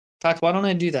in fact, why don't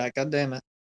I do that? God damn it.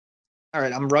 All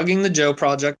right, I'm rugging the Joe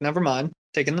project. Never mind.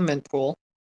 Taking the mint pool.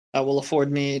 That will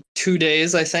afford me 2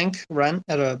 days, I think, rent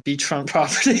at a beachfront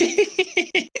property.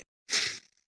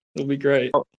 It'll be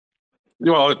great.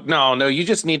 Well, no, you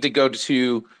just need to go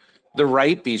to the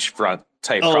right beachfront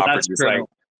type Oh, properties. that's true.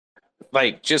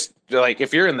 Like just like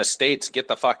if you're in the States, get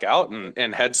the fuck out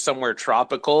and head somewhere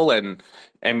tropical and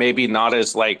maybe not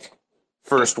as like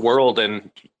first world, and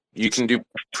you can do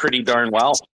pretty darn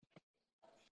well.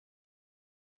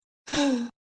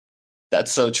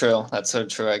 That's so true. That's so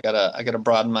true. I gotta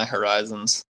broaden my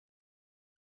horizons.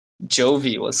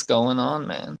 Jovi, what's going on,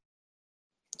 man?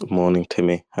 Good morning,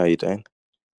 Timmy. How you doing?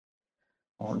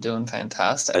 Oh, I'm doing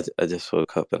fantastic. I just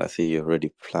woke up and I see you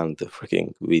already planned the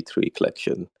freaking V3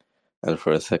 collection. And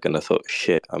for a second, I thought,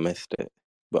 shit, I missed it.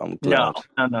 But I'm glad.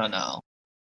 No.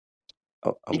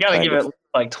 I'm You gotta kind give of- it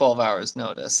like 12 hours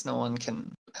notice. No one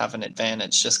can have an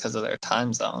advantage just because of their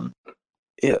time zone.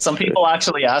 Yeah, Some true. people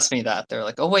actually ask me that. They're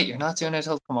like, "Oh wait, you're not doing it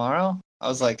till tomorrow?" I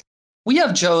was like, "We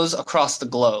have Joes across the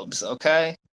globes,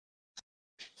 okay?"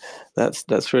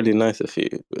 That's really nice of you.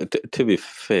 To be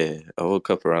fair, I woke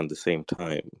up around the same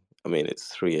time. I mean, it's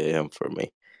 3 a.m. for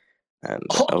me. And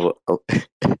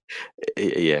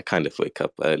yeah, kind of wake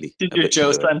up early. Did a your bit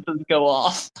Joe too early. senses go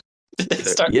off? Did they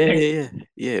So, start? yeah.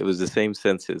 It was the same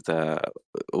senses that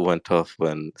went off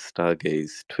when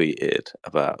Stargaze tweeted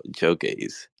about Joe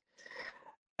Gaze.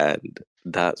 And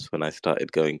that's when I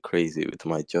started going crazy with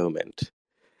my Joe Mint.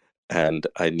 And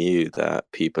I knew that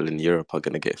people in Europe are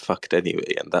going to get fucked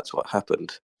anyway, and that's what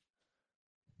happened.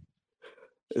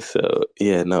 So,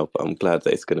 yeah, no, but I'm glad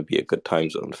that it's going to be a good time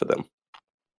zone for them.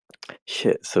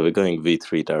 Shit, so we're going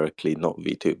V3 directly, not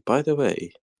V2. By the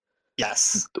way,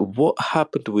 Yes. what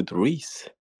happened with Reese?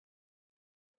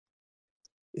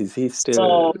 Is he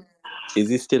still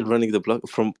running the block?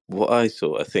 From what I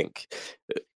saw, I think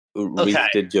Reese Okay.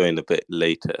 did join a bit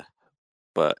later,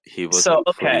 but he wasn't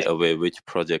fully okay. aware which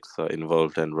projects are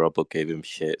involved, and Robo gave him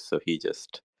shit, so he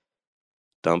just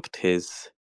dumped his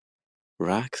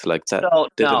racks. Like that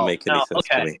didn't make any sense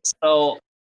to me. So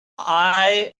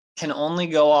I can only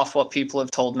go off what people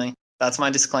have told me. That's my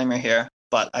disclaimer here.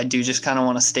 But I do just kind of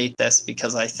want to state this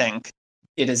because I think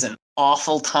it is an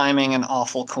awful timing and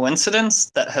awful coincidence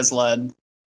that has led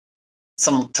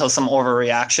to some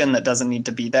overreaction that doesn't need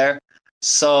to be there.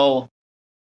 So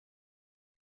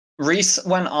Reese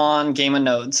went on Game of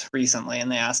Nodes recently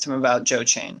and they asked him about Joe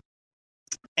Chain.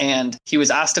 And he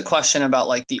was asked a question about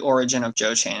like the origin of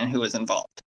Joe Chain and who was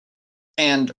involved.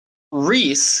 And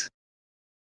Reese,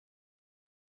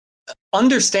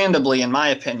 understandably, in my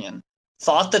opinion,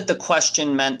 thought that the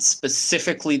question meant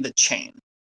specifically the chain.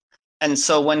 And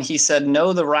so when he said,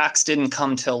 no, the racks didn't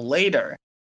come till later,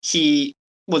 he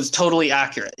was totally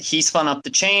accurate. He spun up the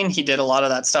chain. He did a lot of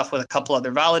that stuff with a couple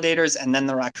other validators. And then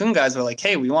the Raccoon guys were like,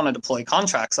 hey, we want to deploy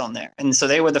contracts on there. And so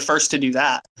they were the first to do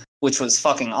that, which was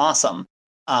fucking awesome.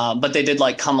 But they did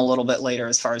like come a little bit later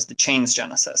as far as the chain's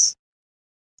genesis.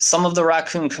 Some of the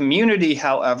Raccoon community,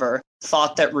 however,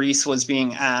 thought that Reese was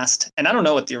being asked, and I don't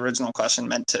know what the original question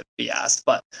meant to be asked,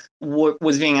 but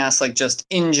was being asked like just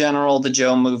in general, the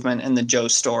Joe movement and the Joe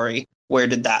story, where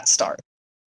did that start?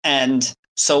 And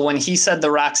so when he said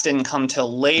the racks didn't come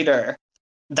till later,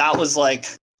 that was like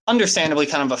understandably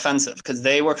kind of offensive because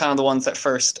they were kind of the ones that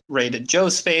first raided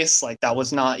Joe's space. Like that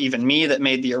was not even me that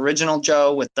made the original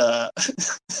Joe with the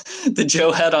the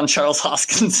Joe head on Charles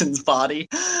Hoskinson's body.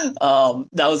 That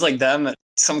was like them at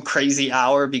some crazy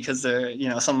hour because they're, you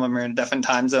know, some of them are in a different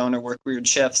time zone or work weird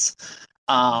shifts.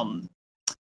 And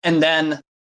then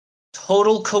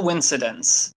total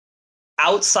coincidence,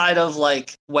 outside of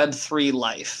like Web3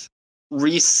 life,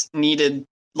 Reese needed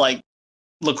like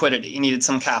liquidity. He needed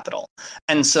some capital.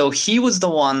 And so he was the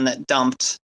one that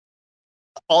dumped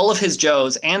all of his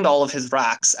Joes and all of his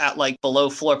racks at like below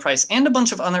floor price and a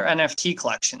bunch of other NFT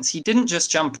collections. He didn't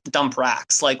just dump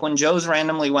racks. Like when Joe's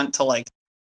randomly went to like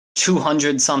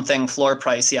 200 something floor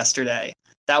price yesterday,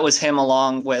 that was him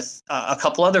along with a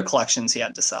couple other collections he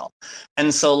had to sell.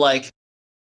 And so like,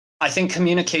 I think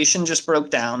communication just broke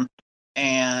down.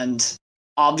 And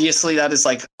obviously that is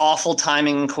like awful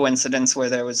timing and coincidence where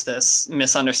there was this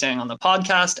misunderstanding on the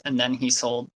podcast and then he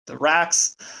sold the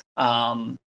racks.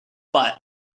 But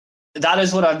that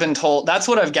is what I've been told. That's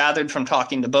what I've gathered from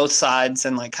talking to both sides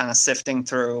and like kind of sifting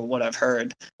through what I've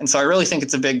heard. And so I really think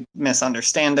it's a big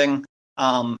misunderstanding.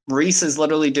 Reese is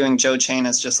literally doing Joe Chain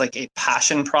as just like a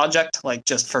passion project, like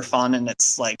just for fun. And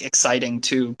it's like exciting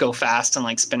to go fast and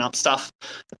like spin up stuff.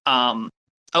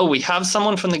 Oh, we have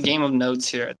someone from the Game of Nodes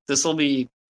here. This will be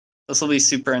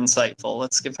super insightful.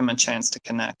 Let's give him a chance to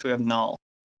connect. We have Null.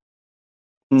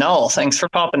 Null, thanks for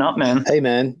popping up, man. Hey,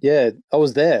 man. Yeah, I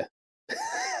was there.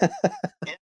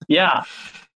 Yeah.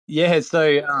 Yeah.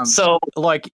 So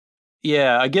like,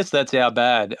 yeah, I guess that's our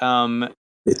bad.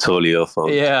 It's all your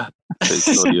fault. Yeah.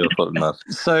 It's all your fault, Matt.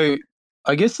 So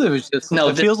I guess there was just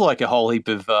it feels like a whole heap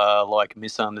of like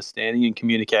misunderstanding and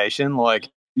communication. Like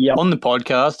on the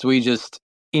podcast, we just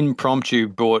impromptu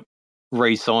brought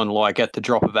Reese on like at the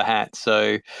drop of a hat.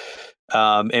 So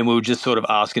and we were just sort of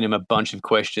asking him a bunch of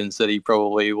questions that he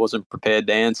probably wasn't prepared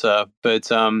to answer. But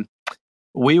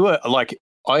we were like,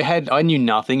 I knew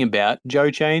nothing about Joe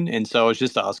Chain, and so I was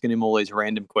just asking him all these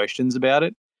random questions about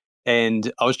it.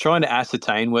 And I was trying to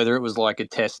ascertain whether it was like a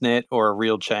test net or a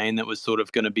real chain that was sort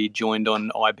of going to be joined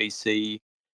on IBC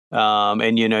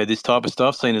and, you know, this type of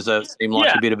stuff, seeing as though it seemed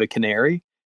like a bit of a canary.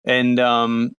 And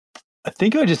I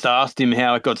think I just asked him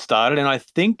how it got started. And I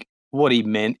think what he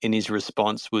meant in his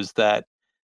response was that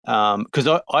because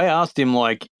I asked him,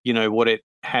 like, you know, what it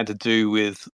had to do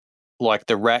with like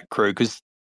the Rat Crew, because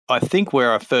I think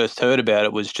where I first heard about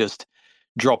it was just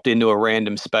dropped into a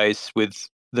random space with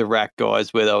the Rack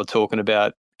guys where they were talking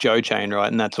about Joe Chain,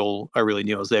 right? And that's all I really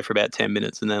knew. I was there for about 10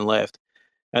 minutes and then left.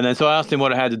 And then so I asked him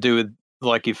what it had to do with,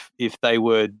 like, if they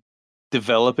were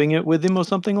developing it with him or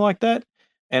something like that.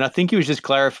 And I think he was just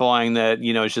clarifying that,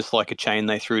 you know, it's just like a chain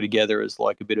they threw together as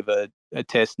like a bit of a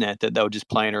test net, that they were just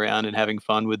playing around and having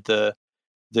fun with the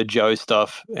Joe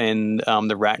stuff. And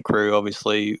the Rat Crew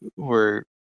obviously were,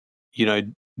 you know,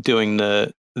 doing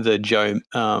the Joe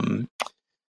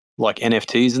like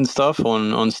NFTs and stuff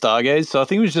on Stargaze. So I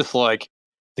think it was just like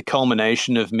the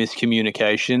culmination of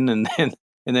miscommunication, and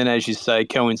then as you say,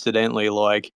 coincidentally,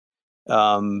 like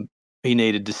he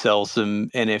needed to sell some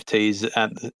NFTs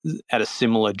at a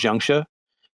similar juncture.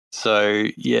 So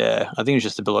yeah, I think it's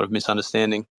just a lot of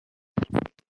misunderstanding.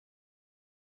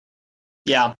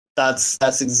 Yeah,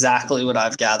 that's exactly what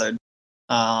I've gathered.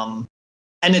 And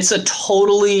it's a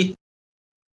totally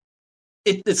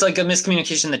it's like a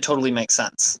miscommunication that totally makes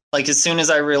sense. Like as soon as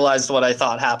I realized what I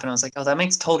thought happened, I was like, oh, that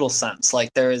makes total sense.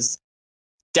 Like there is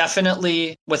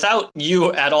definitely, without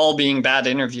you at all being bad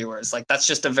interviewers, like that's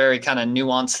just a very kind of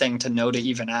nuanced thing to know to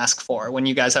even ask for when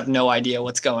you guys have no idea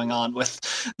what's going on with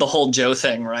the whole Joe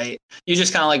thing, right? You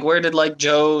just kind of like, where did like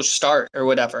Joe start or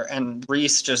whatever? And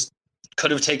Reese just could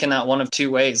have taken that one of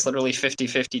two ways, literally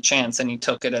 50-50 chance, and he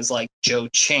took it as like Joe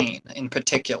Chain in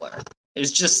particular.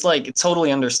 It's just like, it's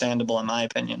totally understandable in my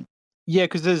opinion. Yeah,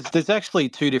 because there's actually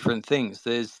two different things.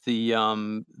 There's the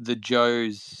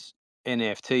Joe's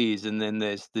NFTs, and then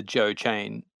there's the Joe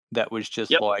Chain that was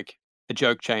just like a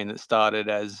joke chain that started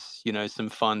as, you know, some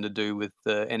fun to do with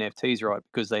the NFTs, right?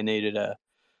 Because they needed a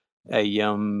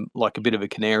like a bit of a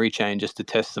canary chain just to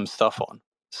test some stuff on.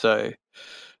 So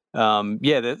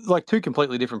yeah, they're like two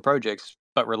completely different projects,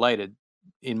 but related,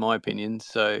 in my opinion.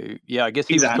 So yeah, I guess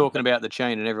he was talking about the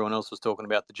chain and everyone else was talking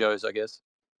about the Joes, I guess.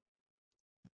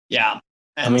 Yeah.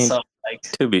 And I mean, so, like,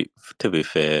 to be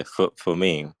fair, for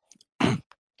me,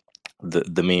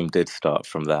 the meme did start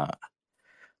from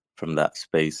that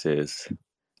spaces,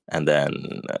 and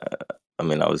then I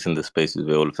mean, I was in the spaces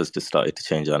where all of us just started to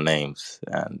change our names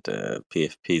and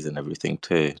PFPs and everything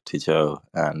to Joe,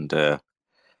 and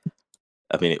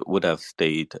I mean, it would have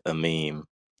stayed a meme,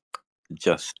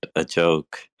 just a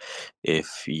joke,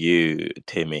 if you,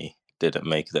 Timmy, didn't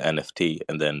make the NFT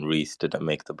and then Reese didn't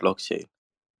make the blockchain.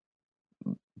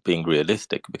 Being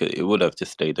realistic, because it would have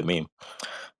just stayed a meme.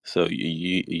 So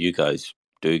you guys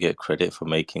do get credit for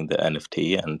making the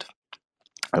NFT and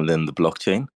then the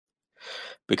blockchain,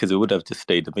 because it would have just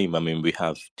stayed a meme. I mean, we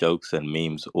have jokes and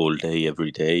memes all day,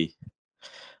 every day,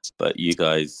 but you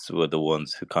guys were the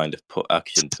ones who kind of put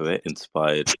action to it,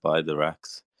 inspired by the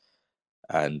racks,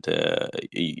 and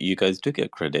you guys do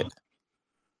get credit.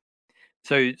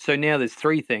 So now there's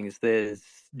three things. There's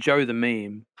Joe the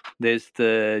meme, there's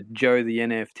the Joe the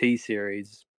NFT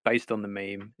series based on the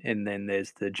meme, and then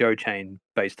there's the Joe Chain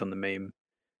based on the meme.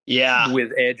 Yeah.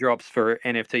 With airdrops for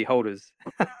NFT holders.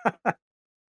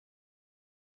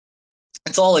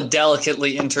 It's all a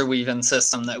delicately interweaving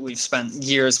system that we've spent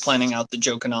years planning out the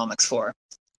Jokenomics for.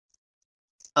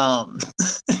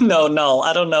 No,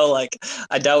 I don't know. Like,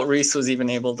 I doubt Reese was even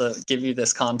able to give you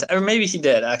this content, or maybe he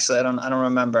did. Actually, I don't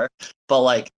remember. But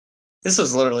like, this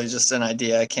was literally just an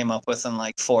idea I came up with in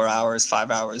like 4 hours, 5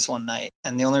 hours one night.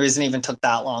 And the only reason it even took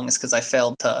that long is because I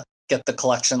failed to get the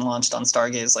collection launched on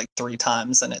Stargaze like 3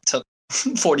 times, and it took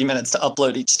 40 minutes to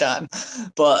upload each time.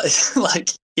 But like,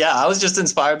 yeah, I was just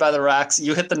inspired by the racks.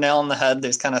 You hit the nail on the head.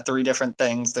 There's kind of 3 different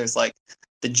things. There's like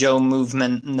the Joe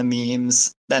movement and the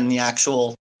memes, then the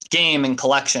actual game and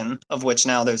collection, of which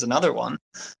now there's another one,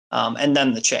 and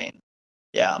then the chain.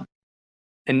 Yeah.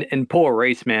 And poor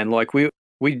Reese, man, like we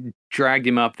dragged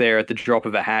him up there at the drop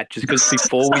of a hat just because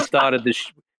before we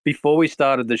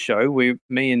started the show,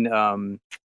 me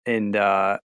and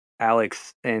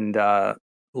Alex and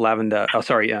Lavender,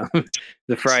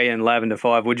 the Frey and Lavender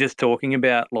 5 were just talking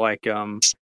about like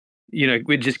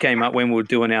we just came up when we were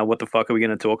doing our what the fuck are we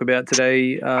going to talk about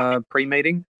today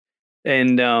pre-meeting,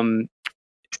 and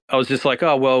I was just like,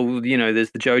 oh well,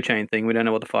 there's the Joe chain thing. We don't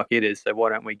know what the fuck it is, so why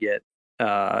don't we get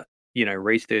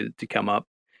Reese to come up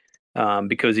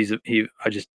because I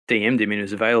just DM'd him and he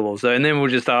was available. So and then we're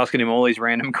just asking him all these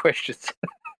random questions.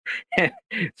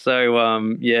 So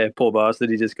poor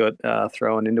bastard, he just got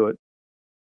thrown into it.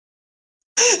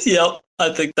 Yep,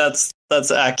 I think that's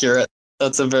accurate.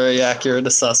 That's a very accurate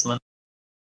assessment.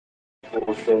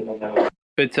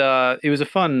 But it was a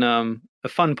fun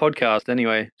podcast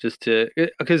anyway, just to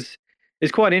because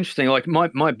it's quite interesting. Like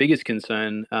my biggest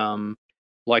concern,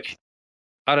 like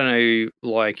I don't know,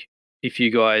 like if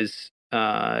you guys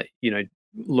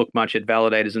look much at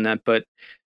validators and that, but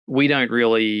we don't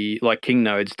really, like King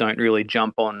nodes don't really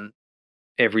jump on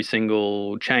every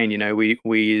single chain.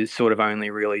 We sort of only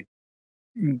really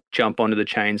jump onto the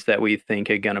chains that we think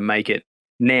are going to make it.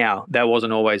 Now, that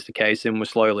wasn't always the case, and we're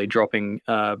slowly dropping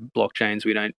blockchains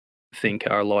we don't think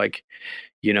are like,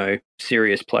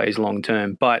 serious plays long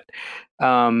term. But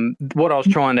what I was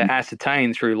trying to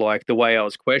ascertain through like the way I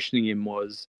was questioning him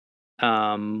was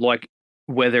like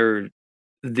whether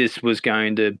this was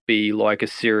going to be like a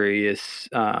serious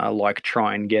like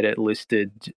try and get it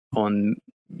listed on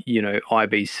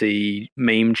IBC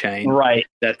meme chain, right,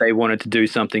 that they wanted to do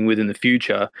something with in the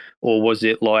future, or was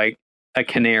it like a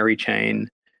canary chain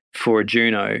for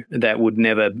Juno that would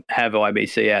never have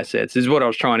IBC assets, is what I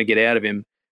was trying to get out of him.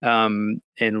 And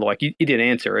like he did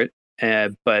answer it,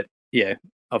 but yeah,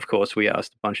 of course we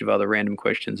asked a bunch of other random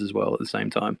questions as well at the same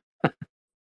time.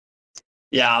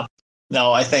 Yeah,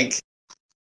 no, I think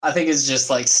it's just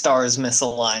like stars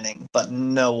misaligning, but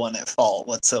no one at fault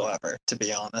whatsoever, to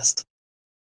be honest.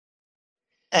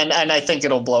 And I think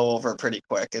it'll blow over pretty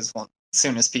quick as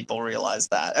soon as people realize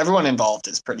that. Everyone involved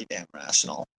is pretty damn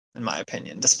rational, in my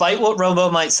opinion. Despite what Robo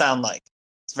might sound like,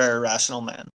 it's a very rational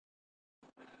man.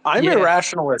 I'm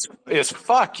irrational as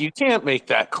fuck. You can't make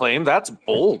that claim. That's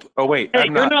bold. Oh wait, hey,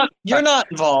 you're not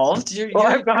involved. You're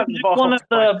not involved. One of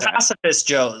the pacifist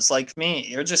Joes like me.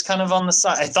 You're just kind of on the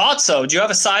side. I thought so. Do you have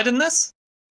a side in this?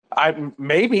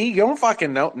 Maybe. You don't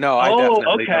fucking know. No, I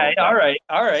definitely okay. don't.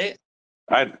 All right.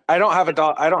 I don't have a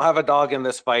dog. I don't have a dog in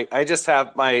this fight. I just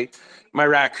have my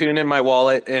raccoon in my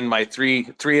wallet and my three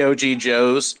OG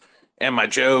Joes and my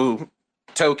Joe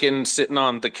token sitting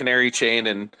on the canary chain.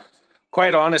 And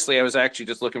quite honestly, I was actually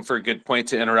just looking for a good point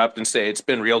to interrupt and say it's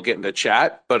been real getting to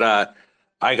chat, but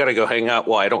I gotta go hang out.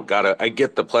 Well, I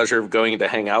get the pleasure of going to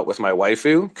hang out with my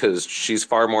waifu because she's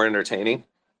far more entertaining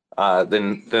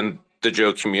than the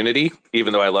Joe community,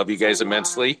 even though I love you guys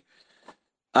immensely.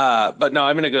 But no,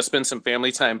 I'm going to go spend some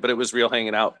family time, but it was real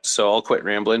hanging out. So I'll quit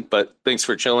rambling, but thanks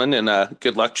for chilling and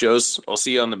good luck, Joes. I'll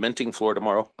see you on the minting floor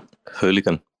tomorrow.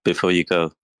 Hooligan, before you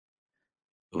go,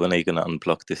 when are you going to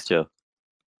unblock this, Joe?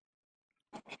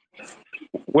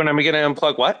 When am I going to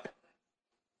unplug what?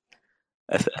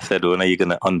 I said, when are you going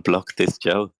to unblock this,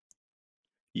 Joe?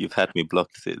 You've had me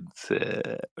blocked since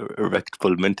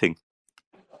Erectable Minting.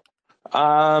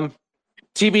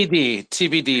 TBD,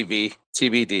 V.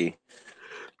 TBD.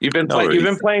 You've been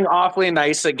playing awfully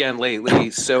nice again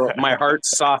lately, so my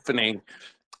heart's softening.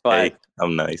 But hey,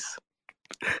 I'm nice.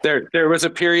 There was a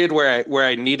period where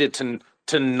I needed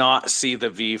to not see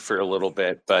the V for a little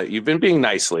bit, but you've been being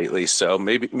nice lately, so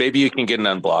maybe you can get an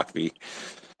unblock, V.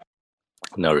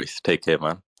 No worries. Take care,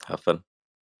 man. Have fun.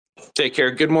 Take care.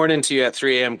 Good morning to you at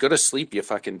 3 a.m. Go to sleep, you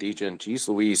fucking degen. Jeez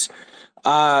Louise.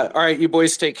 All right, you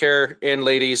boys take care, and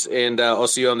ladies, and I'll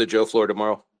see you on the Joe floor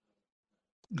tomorrow.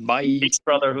 Bye. Peace,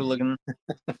 brother hooligan.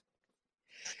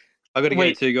 I got to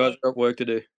go too, guys. I've got work to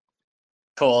do.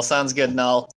 Cool. Sounds good,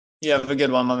 Null. You have a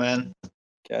good one, my man.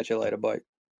 Catch you later. Bye.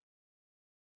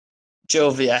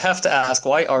 Jovi, I have to ask,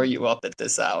 why are you up at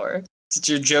this hour? Did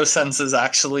your Joe senses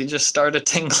actually just start a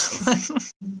tingling?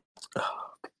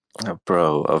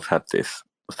 Bro, I've had this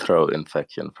throat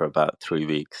infection for about 3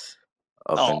 weeks.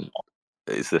 Oh,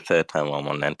 It's the third time I'm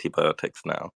on antibiotics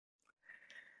now.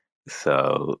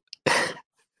 So,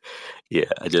 yeah,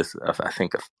 I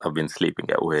think I've been sleeping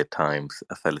at weird times.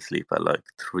 I fell asleep at like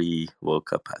 3,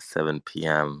 woke up at 7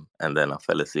 p.m., and then I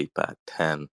fell asleep at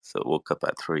 10, so woke up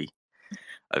at 3.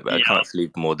 I yeah. can't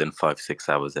sleep more than 5-6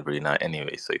 hours every night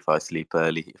anyway. So if I sleep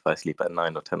early, if I sleep at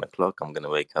 9 or 10 o'clock, I'm gonna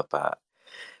wake up at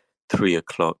 3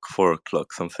 o'clock, 4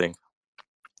 o'clock, something.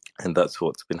 And that's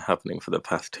what's been happening for the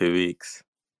past 2 weeks.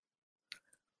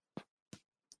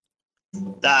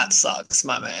 That sucks,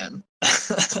 my man.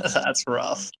 That's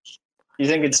rough. You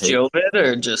think it's Jovid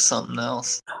or just something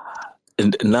else?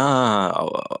 Nah,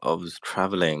 I was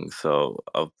traveling, so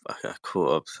I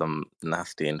caught up some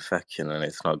nasty infection, and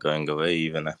it's not going away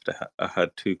even after I had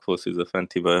 2 courses of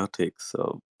antibiotics.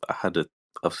 So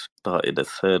I've started a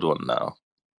third one now.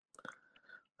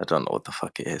 I don't know what the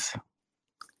fuck it is.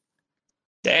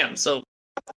 Damn, so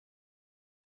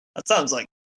that sounds like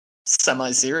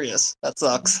semi-serious. That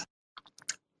sucks.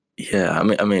 Yeah, I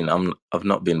mean, I've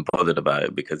not been bothered about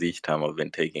it because each time I've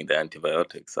been taking the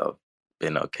antibiotics, I've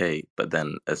been okay. But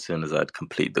then, as soon as I'd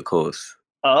complete the course,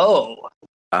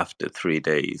 after 3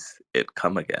 days, it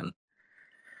come again.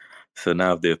 So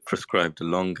now they've prescribed a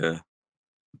longer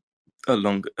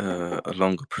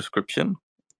prescription.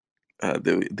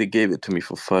 They gave it to me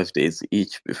for 5 days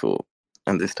each before,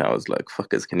 and this time I was like,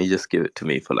 "Fuckers, can you just give it to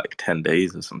me for like 10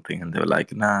 days or something?" And they were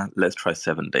like, "Nah, let's try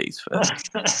 7 days first."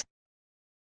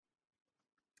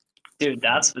 Dude,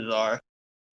 that's bizarre.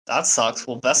 That sucks.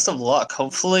 Well, best of luck.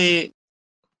 Hopefully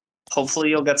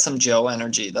you'll get some Joe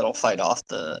energy that'll fight off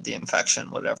the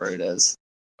infection, whatever it is.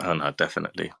 Oh no,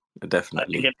 definitely. I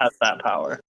think it has that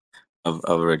power. I've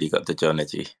already got the Joe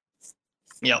energy.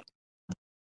 Yep.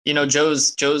 You know,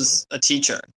 Joe's a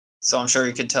teacher, so I'm sure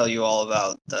he could tell you all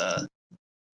about the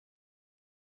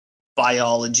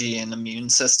biology and immune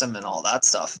system and all that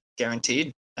stuff,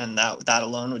 guaranteed. And that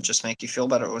alone would just make you feel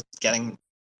better with getting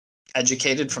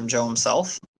educated from Joe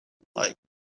himself. Like,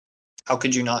 how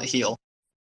could you not heal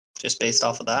just based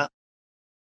off of that?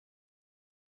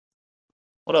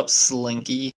 What up,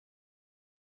 Slinky?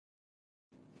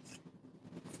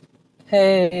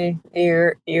 Hey,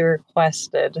 you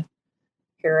requested.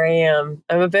 Here I am.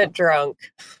 I'm a bit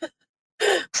drunk.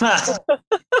 What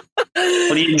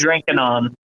are you drinking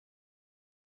on?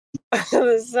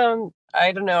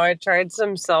 I don't know. I tried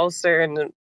some seltzer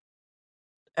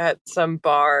at some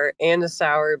bar and a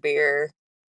sour beer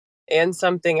and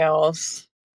something else.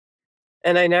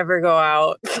 And I never go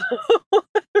out.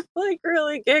 I'm like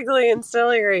really giggly and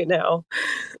silly right now.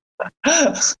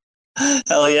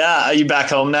 Hell yeah. Are you back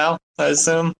home now, I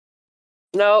assume?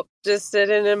 Nope, just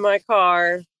sitting in my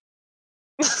car.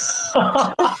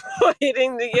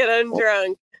 Waiting to get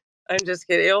undrunk. I'm just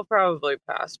kidding. It'll probably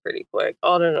pass pretty quick.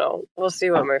 I don't know. We'll see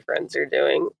what my friends are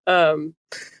doing.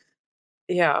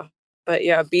 Yeah. But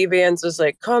yeah, B-Bands was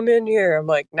like, come in here. I'm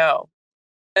like, no.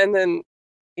 And then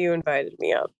you invited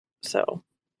me up. So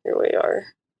here we are.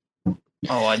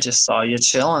 Oh, I just saw you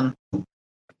chilling.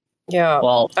 Yeah.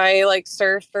 Well, I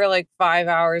surfed for 5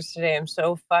 hours today. I'm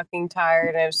so fucking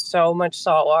tired. I have so much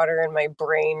salt water in my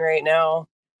brain right now.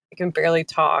 I can barely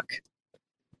talk.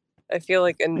 I feel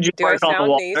like, do I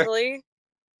sound nasally?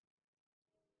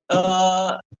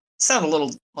 Sound a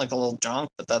little drunk,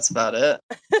 but that's about it.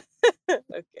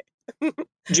 Okay.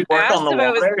 Did you work on the water?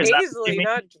 I was nasally,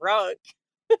 not drunk.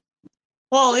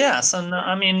 Well, yeah. So no,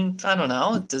 I mean, I don't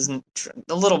know. It doesn't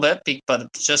a little bit,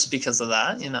 but just because of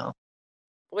that, you know.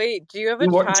 Wait, do you have a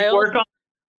child? Do you work on?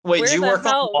 Wait, do you work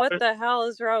on the water? What the hell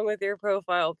is wrong with your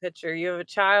profile picture? You have a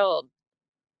child.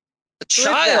 A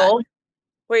child?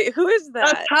 Wait, who is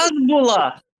that? That's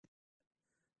Hasbullah.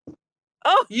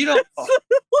 Oh, you don't.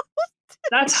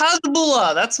 That's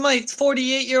Hasbullah. That's my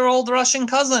 48-year-old Russian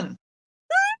cousin.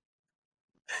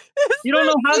 You don't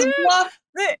know Hasbullah?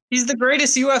 He's the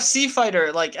greatest UFC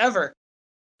fighter ever.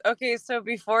 Okay, so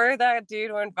before that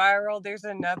dude went viral, there's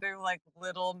another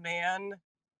little man,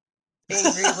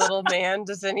 angry little man.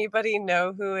 Does anybody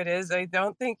know who it is? I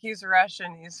don't think he's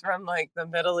Russian. He's from the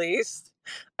Middle East.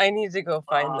 I need to go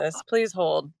find this. Please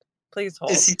hold. Please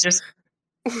hold. Is he just?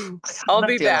 I'll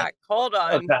be back. Hold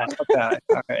on. Okay.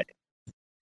 All right.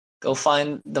 Go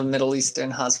find the Middle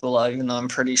Eastern Hasbullah, even though I'm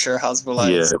pretty sure Hasbullah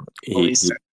is Middle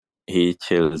Eastern. He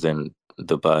chills in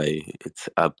Dubai. It's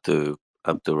Abdul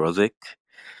Razik.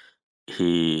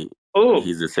 He's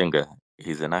a singer.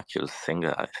 He's an actual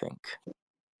singer, I think.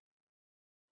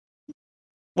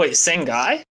 Wait, sing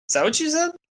guy? Is that what you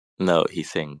said? No, he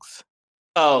sings.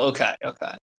 Oh, okay.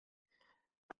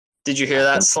 Did you hear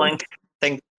that, Slink? I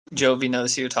think Jovi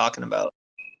knows who you're talking about.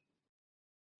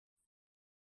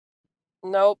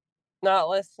 Nope, not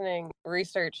listening.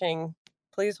 Researching.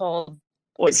 Please hold.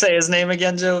 Wait, say his name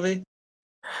again, Jovi.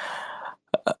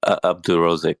 Abdul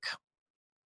Rozik.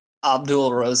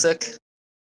 Abdul Rozik.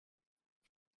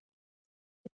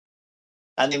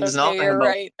 That name is Okay, you're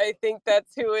right. I think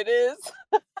that's who it is.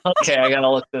 Okay, I gotta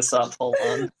look this up. Hold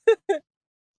on.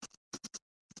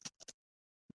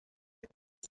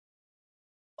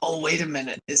 Oh, wait a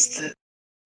minute.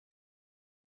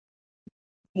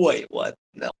 Wait, what?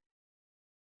 No.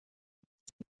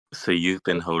 So you've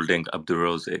been holding Abdul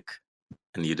Rozik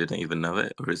and you didn't even know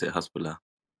it? Or is it Hasbullah?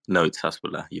 No, it's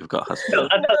Hasbullah. You've got Hasbullah.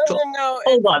 No.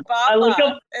 Hold on. Baba. I look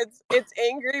up. It's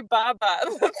Angry Baba.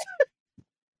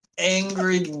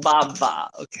 Angry Baba.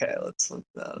 Okay, let's look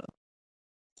that up.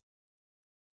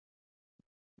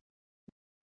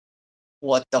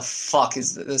 What the fuck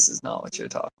is this? This is not what you're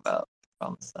talking about. I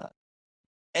promise that.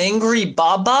 Angry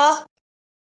Baba?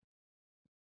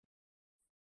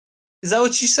 Is that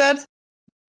what you said?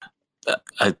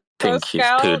 I think he's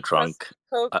too drunk.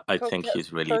 I think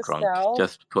he's really drunk.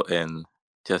 Just put in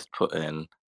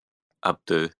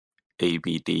Abdu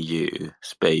ABDU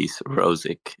space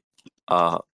Rozik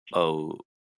ROZIK.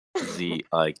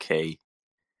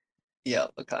 Yeah,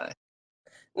 okay.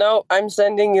 No, I'm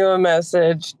sending you a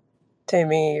message,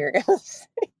 Timmy. You're gonna say.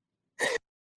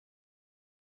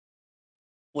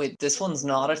 Wait, this one's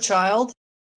not a child?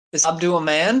 Is Abdu a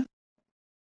man?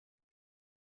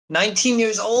 19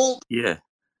 years old? Yeah.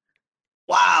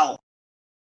 Wow.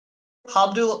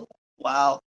 Abdul.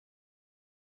 Wow.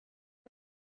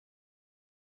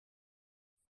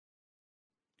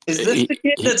 Is this the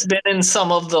kid that's been in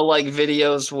some of the like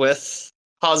videos with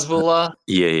Hasbullah?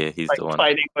 Yeah, he's like, the one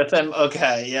fighting with him.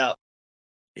 Okay, yeah.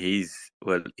 He's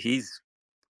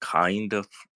kind of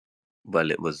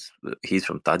he's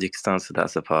from Tajikistan, so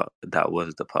that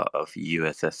was the part of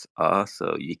USSR,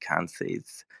 so you can say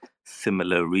it's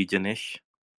similar regionish,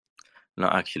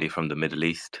 not actually from the Middle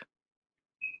East.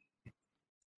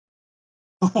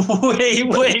 Wait.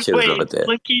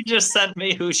 Linky just sent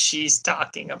me who she's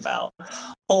talking about.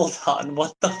 Hold on,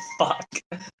 what the fuck?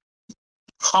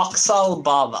 Hoxal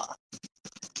Baba.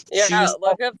 Yeah,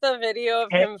 look up the video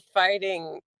of him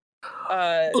fighting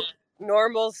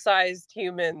normal-sized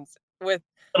humans with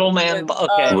little man.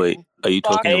 Okay. Wait, are you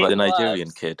talking about the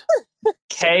Nigerian kid?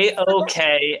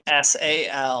 Koksal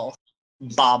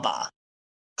Baba.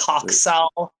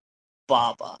 Koksal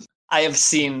Baba. I have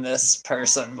seen this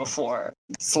person before.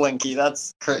 Slinky,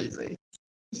 that's crazy.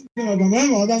 I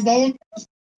mean,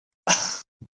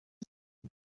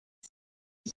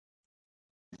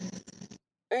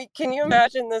 can you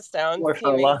imagine the sounds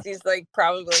he makes? He's like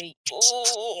probably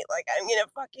like I'm gonna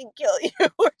fucking kill you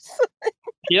or something.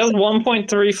 He has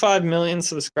 1.35 million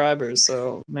subscribers,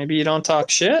 so maybe you don't talk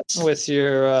shit with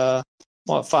your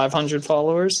 500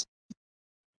 followers.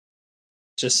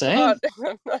 Just saying. I'm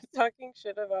not talking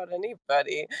shit about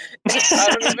anybody.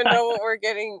 I don't even know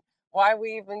why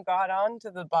we even got onto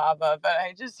the Baba, but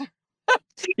I just.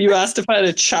 You asked if I had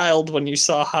a child when you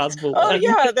saw Hasbullah. Oh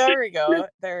yeah, there we go.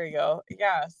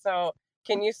 Yeah, so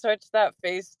can you switch that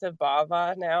face to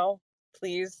Baba now,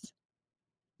 please?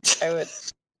 I would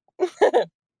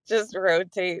just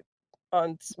rotate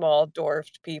on small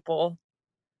dwarfed people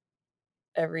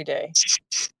every day.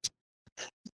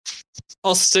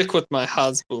 I'll stick with my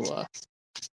Hasbullah.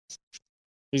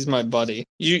 He's my buddy.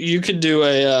 You could do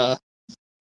a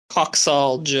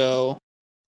Koksal Joe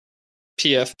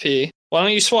PFP. Why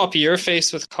don't you swap your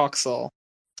face with Koksal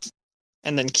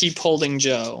and then keep holding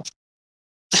Joe?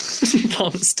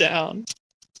 Thumbs down.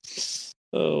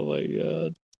 Oh my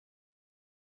god.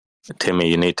 Timmy,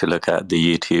 you need to look at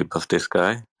the YouTube of this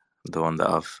guy, the one that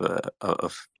I've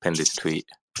pinned his tweet.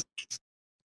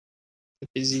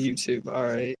 His YouTube,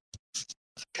 alright.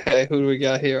 Okay, who do we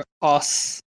got here?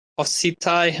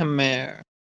 Ositai Hamer.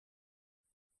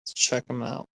 Let's check him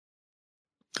out.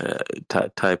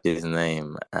 Type his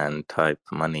name and type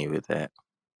money with it.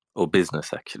 Or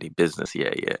business, actually. Business,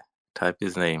 yeah. Type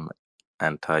his name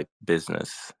and type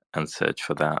business and search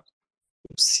for that.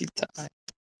 Ositai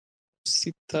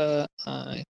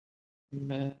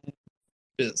Hamer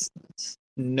business.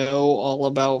 Know all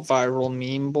about viral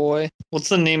meme boy. What's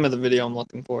the name of the video I'm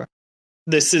looking for?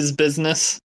 This is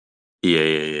business.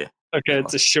 Yeah. Okay,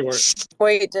 it's a short.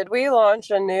 Wait, did we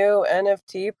launch a new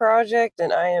NFT project?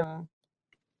 And I am.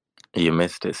 You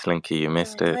missed it, Slinky. You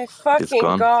missed it. My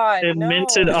fucking god! It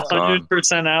minted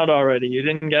 100% out already. You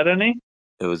didn't get any?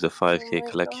 It was a 5K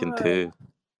collection too.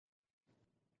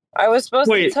 I was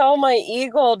supposed to tell my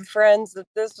e-gold friends that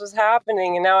this was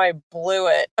happening, and now I blew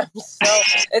it.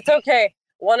 It's okay.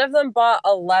 One of them bought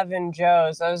 11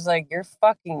 Joes. I was like, "You're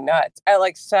fucking nuts!" At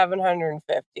like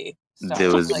 750. stuff.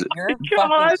 there was Like, you're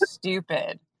God. fucking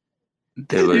stupid.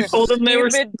 there You're You was told them they were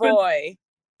stupid stupid. boy.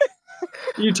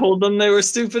 You told them they were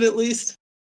stupid at least.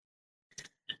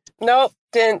 Nope,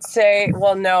 didn't say.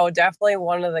 Well, no, definitely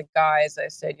one of the guys. I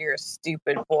said you're a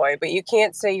stupid boy, but you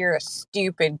can't say you're a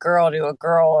stupid girl to a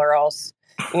girl, or else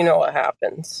you know what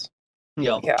happens.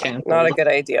 Yo, Yeah, canceled. not a good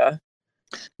idea.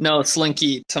 No,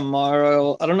 Slinky,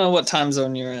 tomorrow, I don't know what time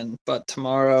zone you're in, but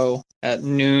tomorrow at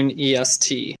noon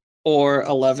EST or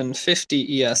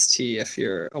 11:50 EST if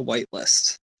you're a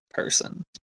whitelist person,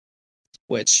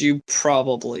 which you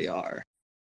probably are.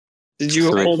 Did you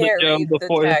so I hold the can't Joe read the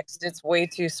before? text. It's way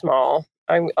too small.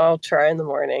 I'll try in the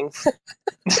morning.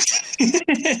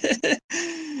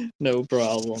 No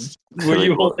problem. so Were wait,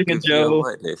 you what holding a gives you a Joe?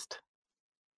 whitelist?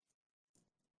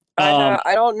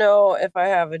 I don't know if I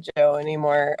have a Joe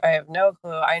anymore. I have no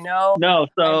clue. I know No, I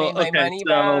so made my okay, money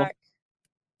so back.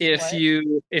 if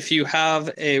What? you have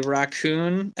a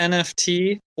raccoon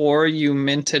NFT or you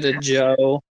minted a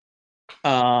Joe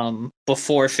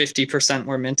before 50%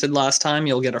 were minted last time,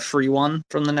 you'll get a free one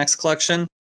from the next collection.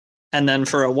 And then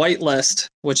for a whitelist,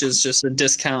 which is just a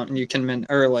discount and you can mint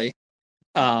early,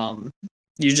 you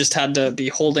just had to be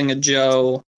holding a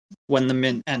Joe when the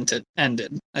mint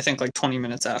ended. I think like 20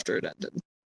 minutes after it ended.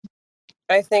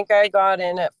 I think I got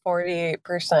in at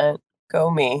 48%. Go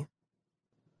me.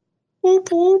 Whoop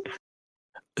whoop.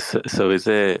 So is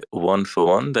it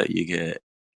 1-for-1 that you get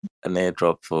an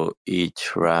airdrop for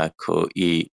each rack or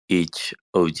each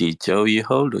OG Joe you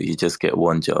hold, or you just get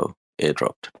one Joe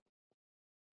airdropped?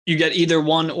 You get either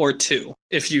one or two.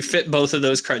 If you fit both of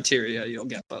those criteria, you'll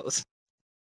get both.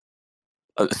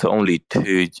 So only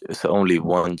two. So only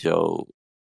one Joe.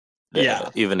 Yeah.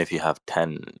 Even if you have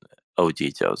 10 OG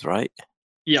Joes, right?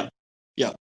 Yeah.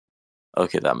 Yeah.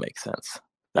 Okay, that makes sense.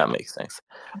 That makes sense.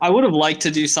 I would have liked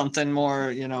to do something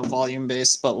more, volume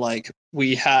based, but like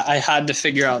I had to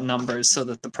figure out numbers so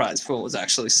that the prize pool was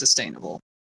actually sustainable.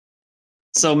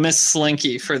 So Miss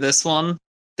Slinky, for this one,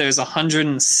 there's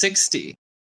 160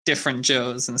 different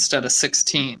Joes instead of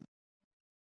 16.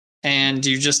 And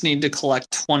you just need to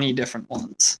collect 20 different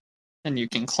ones. And you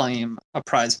can claim a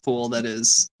prize pool that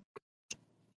is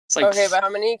like Okay, but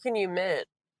how many can you mint?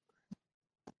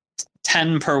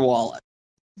 10 per wallet.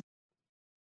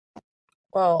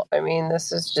 Well, I mean,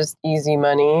 this is just easy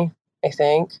money, I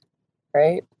think.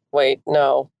 Right? Wait,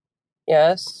 no.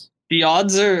 Yes? The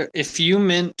odds are if you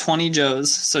mint 20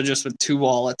 Joes, so just with 2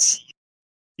 wallets,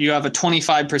 you have a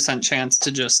 25% chance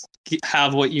to just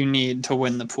have what you need to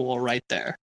win the pool right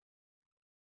there.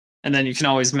 And then you can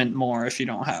always mint more if you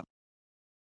don't have.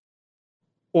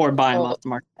 Or buy them off the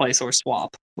marketplace or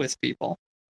swap with people.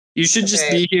 You should just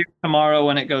be here tomorrow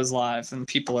when it goes live and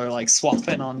people are like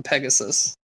swapping on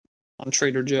Pegasus, on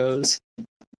Trader Joe's.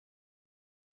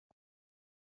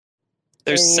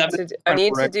 There's I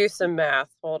need to do some math.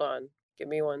 Hold on. Give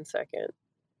me 1 second.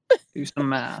 Do some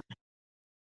math.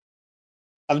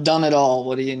 I've done it all.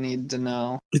 What do you need to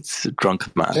know? It's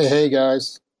drunk math. Hey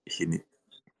guys.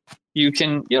 You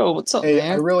can, what's up, Hey,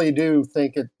 man? I really do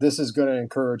think this is going to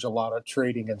encourage a lot of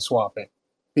trading and swapping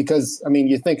because, I mean,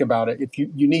 you think about it. If you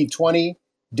need 20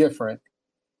 different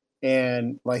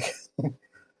and like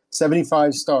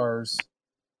 75 stars.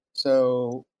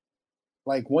 So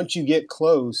like once you get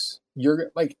close, you're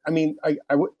like, I mean,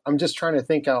 I'm just trying to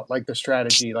think out like the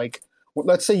strategy. Like,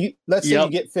 let's say you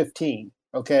get 15.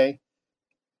 Okay.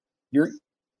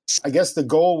 I guess the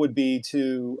goal would be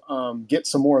to get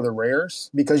some more of the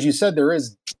rares because you said there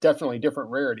is definitely different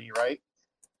rarity, right?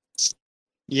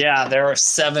 Yeah, there are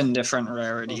 7 different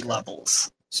rarity levels.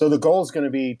 So the goal is going to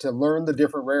be to learn the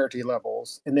different rarity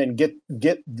levels and then get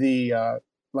the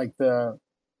like the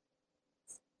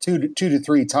 2 to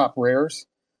 3 top rares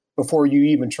before you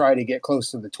even try to get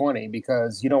close to the 20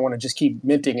 because you don't want to just keep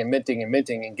minting and minting and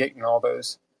minting and getting all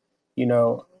those,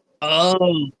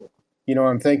 Oh. You know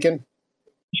what I'm thinking?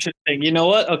 You know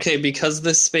what? Okay, because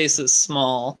this space is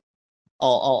small,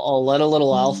 I'll let a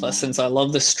little alpha since I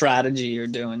love the strategy you're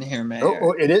doing here, Mayor.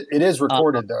 Oh, it is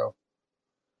recorded though.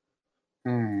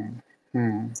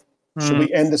 Should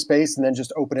we end the space and then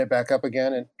just open it back up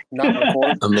again and not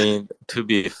record? I mean, to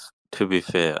be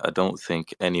fair, I don't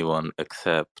think anyone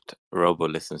except Robo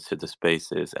listens to the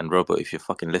spaces. And Robo, if you're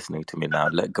fucking listening to me now,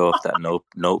 let go of that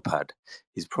notepad.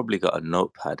 He's probably got a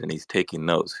notepad and he's taking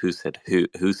notes. Who said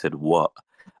what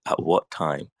at what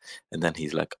time? And then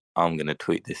he's like, I'm gonna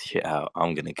tweet this shit out.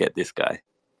 I'm gonna get this guy.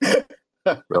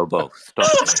 Robo,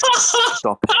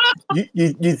 stop it.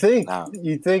 You think?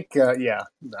 Yeah.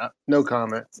 No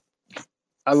comment.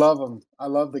 I love him. I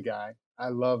love the guy. I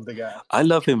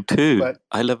love him too.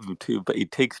 But he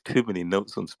takes too many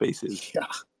notes on spaces.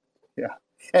 Yeah.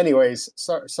 Anyways,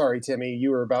 sorry, Timmy,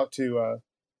 you were about to.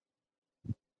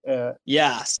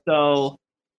 Yeah, so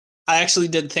I actually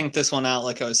did think this one out,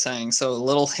 like I was saying. So a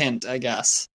little hint, I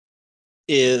guess,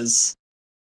 is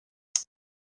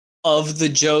of the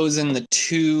Joes in the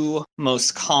 2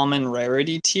 most common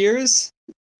rarity tiers,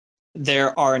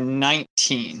 there are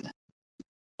 19,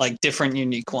 like, different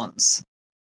unique ones.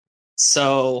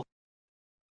 So,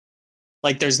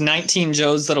 like, there's 19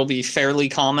 Joes that'll be fairly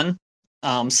common.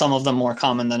 Some of them more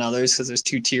common than others because there's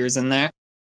 2 tiers in there.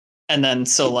 And then,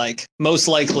 so, like, most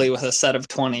likely with a set of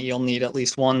 20, you'll need at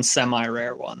least one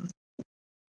semi-rare one.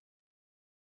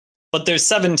 But there's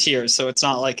 7 tiers, so it's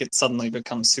not like it suddenly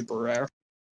becomes super rare.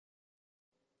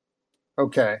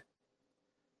 Okay.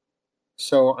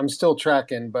 So I'm still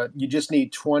tracking, but you just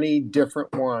need 20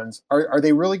 different ones. Are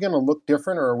they really going to look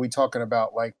different, or are we talking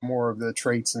about like more of the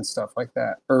traits and stuff like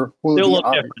that? Or will They'll it be look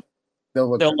obvious?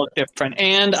 different. They'll look different.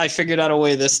 And I figured out a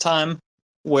way this time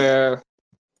where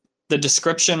the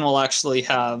description will actually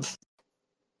have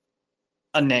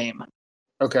a name.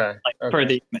 Okay. For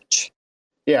the image.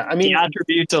 Yeah, I mean, the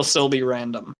attributes will still be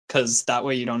random because that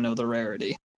way you don't know the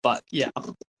rarity. But yeah.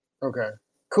 Okay.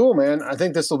 Cool, man. I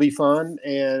think this will be fun,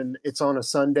 and it's on a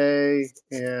Sunday,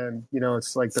 and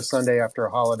it's like the Sunday after a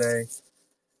holiday.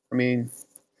 I mean,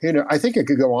 I think it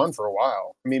could go on for a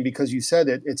while. I mean, because you said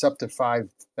it's up to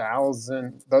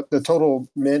 5,000. The total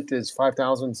mint is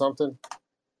 5,000 something.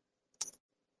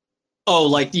 Oh,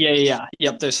 like yeah.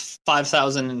 Yep. There's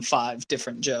 5,005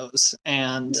 different Joes,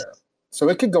 and so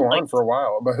it could go on for a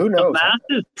while. But who knows? The math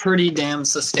is pretty damn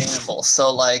sustainable.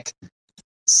 So like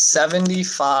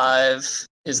 75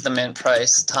 is the mint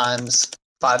price times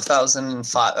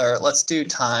 5,005, or let's do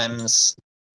times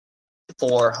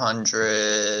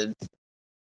 400.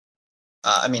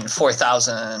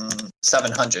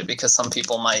 4,700 because some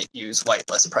people might use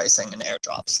whitelist pricing and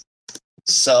airdrops.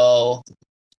 So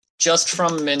just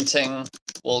from minting,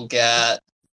 we'll get,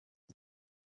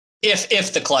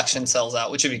 if the collection sells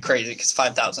out, which would be crazy because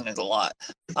 5,000 is a lot.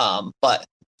 But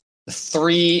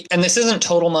 3, and this isn't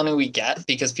total money we get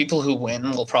because people who win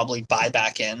will probably buy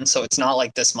back in. So it's not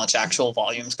like this much actual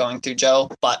volumes going through Joe.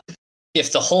 But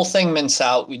if the whole thing mints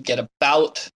out, we'd get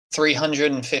about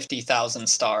 350,000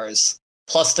 stars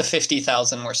plus the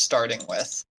 50,000 we're starting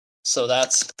with. So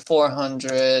that's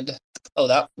 400. Oh,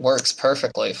 that works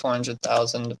perfectly.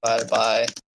 400,000 divided by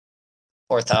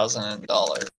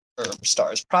 $4,000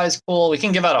 stars prize pool. We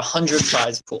can give out 100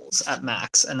 prize pools at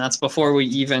max, and that's before we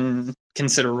even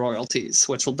consider royalties,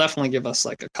 which will definitely give us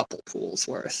like a couple pools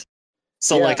worth.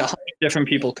 So like 100 different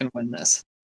people can win this.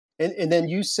 And then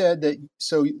you said that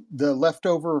so the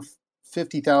leftover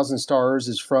 50,000 stars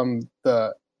is from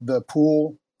the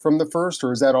pool from the first,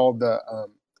 or is that all the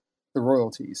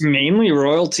royalties? Mainly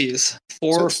royalties.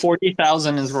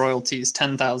 40,000 is royalties.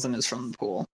 10,000 is from the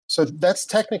pool. So that's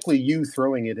technically you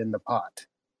throwing it in the pot,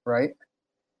 right?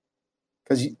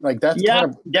 Because that's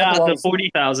the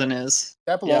 40,000 is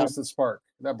that belongs to Spark.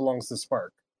 That belongs to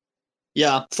Spark.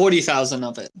 Yeah, 40,000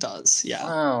 of it does. Yeah.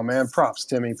 Wow, man! Props,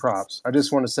 Timmy. Props. I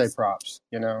just want to say props.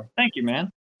 Thank you,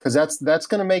 man. Because that's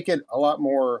going to make it a lot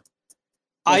more.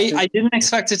 I didn't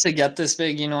expect it to get this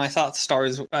big. I thought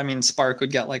Spark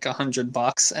would get like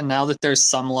 $100, and now that there's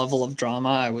some level of drama,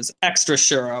 I was extra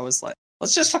sure. I was like,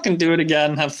 let's just fucking do it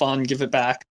again, have fun, give it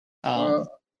back. I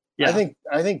think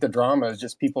the drama is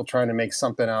just people trying to make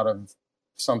something out of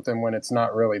something when it's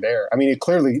not really there. I mean,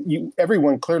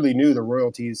 everyone clearly knew the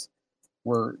royalties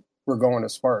were going to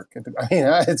Spark. I mean,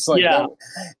 it's like no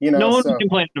one's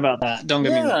complaining about that. Don't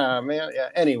get me wrong. Yeah, man. Yeah.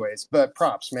 Anyways, but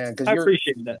props, man, because I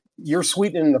appreciate that. You're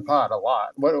sweetening the pot a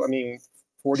lot.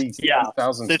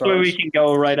 40,000 This stars. way we can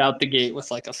go right out the gate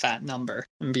with like a fat number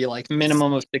and be like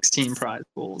minimum of 16 prize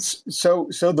pools. So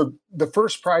the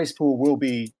first prize pool will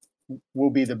be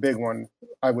the big one,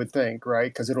 I would think,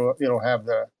 right? Because it'll have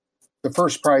the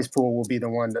first prize pool will be the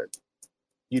one that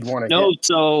you'd want to hit.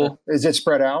 So is it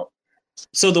spread out?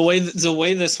 So the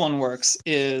way this one works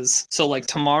is, so like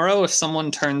tomorrow, if someone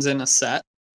turns in a set,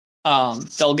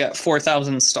 they'll get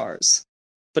 4,000 stars.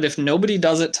 But if nobody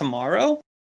does it tomorrow,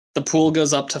 the pool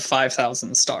goes up to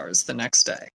 5,000 stars the next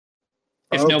day.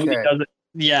 If nobody does it,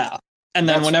 and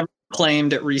then whenever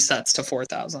claimed, it resets to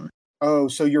 4,000. Oh,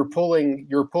 so you're pulling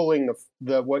the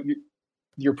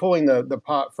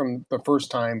pot from the first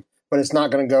time, but it's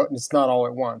not going to go. It's not all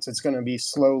at once. It's going to be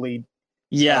slowly.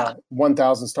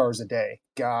 1,000 stars a day.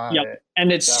 Got it.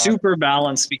 And it's super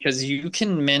balanced because you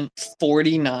can mint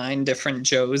 49 different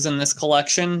Joes in this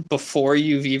collection before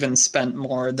you've even spent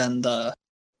more than the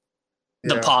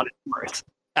pot is worth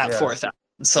at 4,000.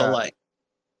 So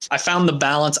I found the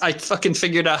balance. I fucking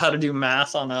figured out how to do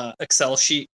math on a Excel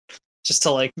sheet just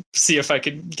to like see if I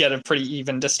could get a pretty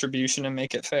even distribution and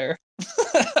make it fair.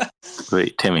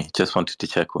 Wait, Timmy, just wanted to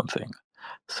check one thing.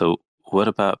 So what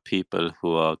about people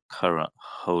who are current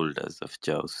holders of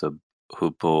Joe, so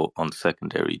who bought on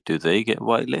secondary? Do they get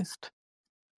whitelist?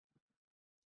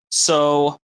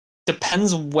 So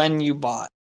depends when you bought.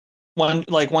 When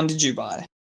did you buy?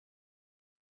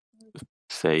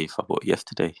 Say if I bought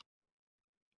yesterday.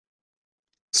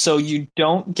 So you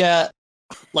don't get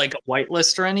like a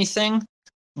whitelist or anything,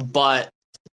 but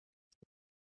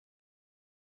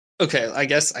okay, I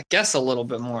guess a little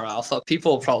bit more alpha.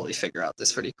 People will probably figure out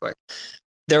this pretty quick.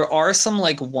 There are some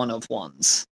like one of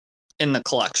ones in the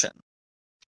collection.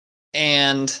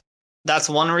 And that's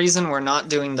one reason we're not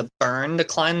doing the burn to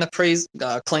claim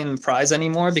the prize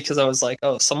anymore, because I was like,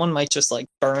 oh, someone might just like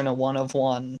burn a one of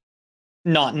one,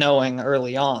 not knowing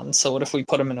early on. So what if we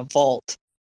put them in a vault?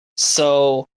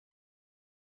 So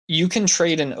you can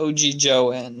trade an OG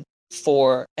Joe in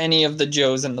for any of the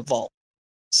Joes in the vault.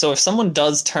 So if someone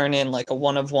does turn in like a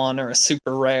one of one or a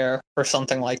super rare or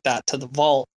something like that to the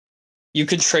vault, you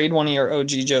could trade one of your OG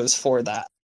Joes for that.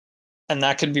 And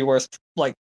that could be worth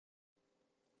like,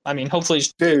 I mean, hopefully,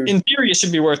 Dude. In theory, it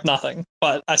should be worth nothing.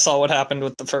 But I saw what happened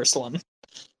with the first one.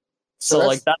 So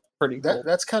like, that's pretty cool.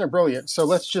 That's kind of brilliant. So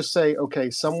let's just say,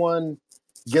 okay, someone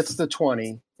gets the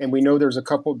 20, and we know there's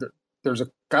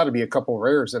got to be a couple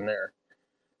rares in there.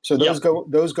 So those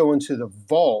go into the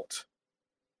vault.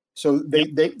 So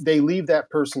they leave that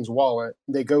person's wallet.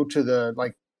 They go to the,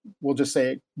 like, we'll just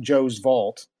say Joe's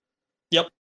vault. Yep.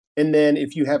 And then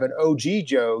if you have an OG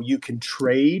Joe, you can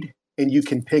trade and you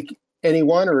can pick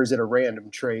anyone, or is it a random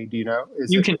trade? Do you know?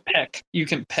 You can pick. You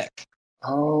can pick.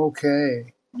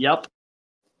 Okay. Yep.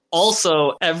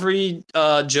 Also, every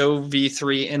Joe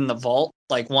V3 in the vault,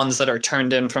 like ones that are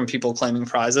turned in from people claiming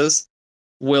prizes,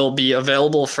 will be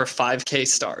available for 5K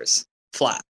stars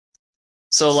flat.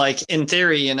 So, like, in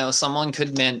theory, you know, someone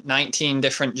could mint 19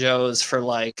 different Joes for,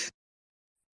 like,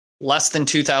 less than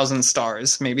 2,000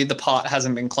 stars. Maybe the pot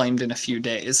hasn't been claimed in a few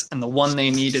days, and the one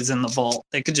they need is in the vault.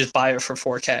 They could just buy it for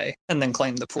 4K and then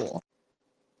claim the pool.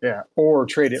 Yeah, or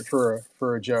trade it for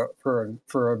a Joe for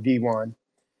a V1.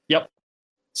 Yep.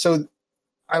 So,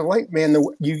 I like, man,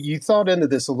 you thought into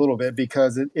this a little bit,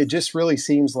 because it just really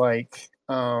seems like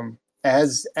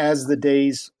as the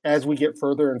days, as we get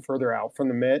further and further out from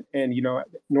the mint, and you know,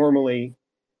 normally,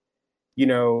 you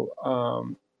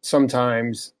know,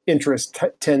 sometimes interest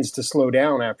tends to slow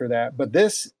down after that. But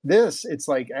this it's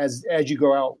like as you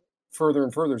go out further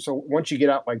and further. So once you get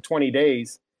out like 20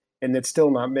 days and it's still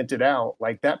not minted out,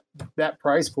 like that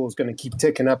prize pool is going to keep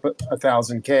ticking up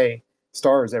 1,000K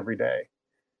stars every day.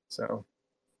 So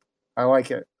I like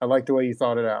it. I like the way you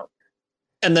thought it out.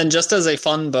 And then just as a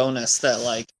fun bonus that,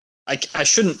 like, I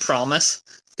shouldn't promise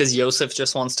because Yosef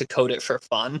just wants to code it for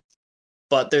fun,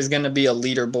 but there's going to be a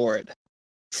leaderboard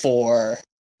for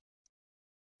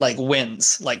like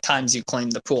wins, like times you claim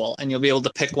the pool, and you'll be able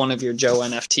to pick one of your Joe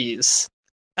NFTs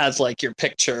as like your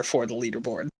picture for the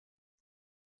leaderboard.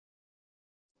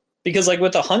 Because like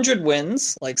with 100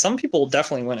 wins, like some people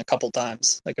definitely win a couple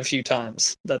times, like a few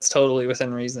times. That's totally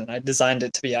within reason. I designed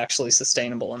it to be actually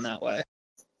sustainable in that way.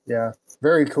 Yeah,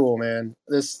 very cool, man.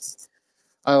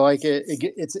 I like it.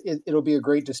 It'll be a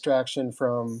great distraction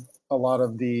from a lot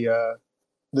of the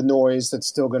noise that's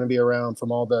still going to be around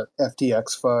from all the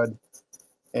FTX FUD,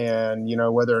 and you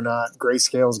know, whether or not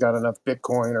Grayscale's got enough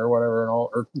Bitcoin or whatever, and all,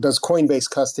 or does Coinbase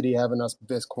custody have enough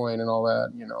Bitcoin and all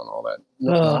that, you know, and all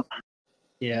that.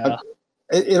 Yeah.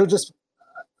 It'll just,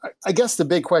 I guess the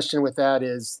big question with that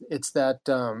is it's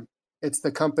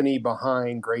the company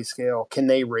behind Grayscale. Can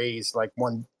they raise like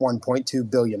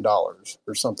 $1.2 billion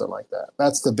or something like that?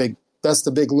 That's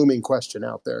the big looming question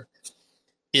out there.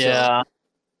 Yeah.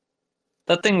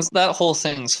 So, that whole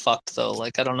thing's fucked though.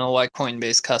 Like, I don't know why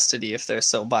Coinbase custody, if they're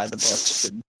so by the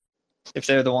book, if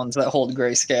they're the ones that hold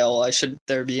Grayscale, why should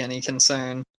there be any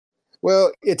concern?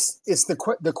 Well, it's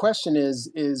the question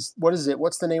is what is it?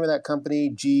 What's the name of that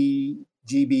company?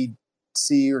 GBC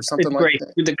or something like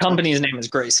that? The company's name is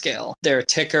Grayscale. Their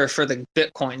ticker for the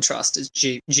Bitcoin trust is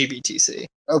GBTC.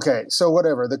 Okay, so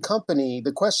whatever. The company,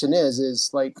 the question is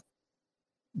like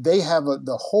they have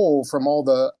the whole from all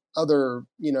the other,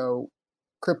 you know,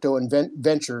 crypto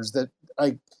ventures that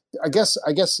I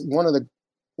guess one of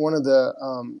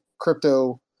the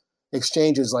crypto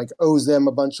exchanges like owes them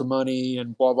a bunch of money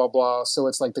and blah blah blah. So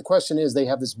it's like the question is they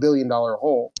have this $1 billion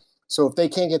hole. So if they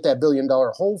can't get that $1 billion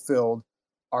hole filled,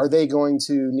 are they going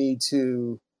to need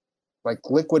to like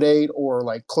liquidate or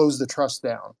like close the trust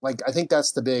down? Like I think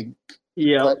that's the big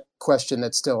question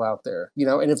that's still out there. You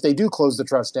know, and if they do close the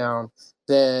trust down,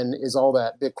 then is all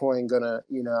that Bitcoin gonna,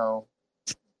 you know,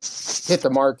 hit the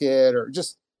market, or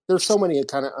just there's so many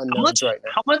kind of unknowns right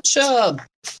now. How much? Do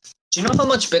you know how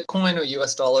much Bitcoin or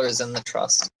US dollar is in the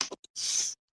trust?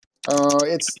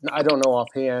 I don't know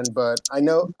offhand, but I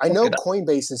know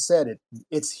Coinbase has said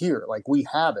it's here, like we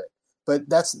have it. But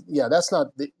that's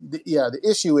not the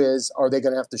issue is, are they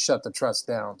going to have to shut the trust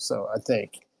down? So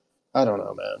I don't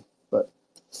know, man. But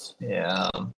yeah.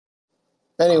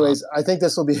 Anyways, I think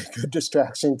this will be a good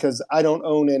distraction because I don't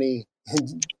own any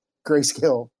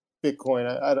Grayscale Bitcoin.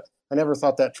 I never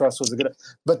thought that trust was a good.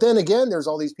 But then again, there's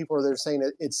all these people that are saying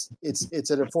that it's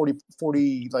at a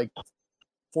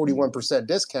 41%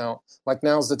 discount. Like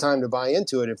now's the time to buy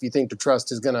into it if you think the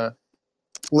trust is going to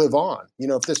live on.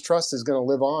 If this trust is going to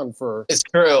live on for. It's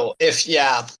true. If you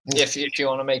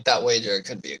want to make that wager, it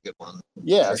could be a good one.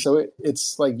 Yeah, so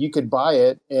it's like you could buy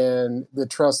it and the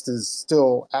trust is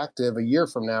still active a year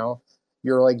from now.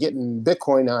 You're like getting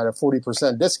Bitcoin at a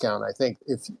 40% discount. I think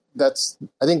that's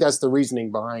the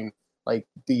reasoning behind like,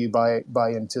 do you buy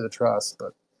into the trust?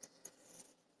 But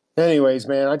anyways,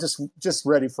 man, I just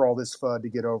ready for all this FUD to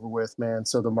get over with, man,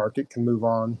 so the market can move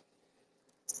on.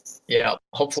 Yeah,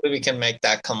 hopefully we can make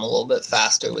that come a little bit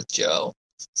faster with Joe.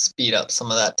 Speed up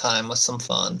some of that time with some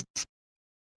fun.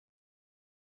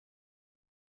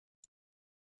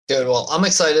 Good. Well, I'm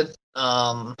excited.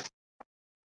 I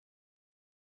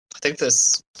think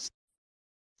this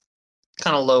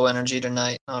kind of low energy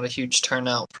tonight. Not a huge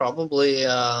turnout. Probably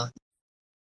gonna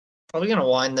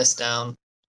wind this down.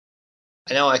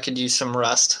 I know I could use some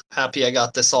rest. Happy I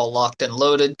got this all locked and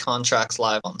loaded. Contracts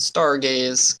live on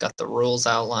Stargaze. Got the rules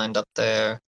outlined up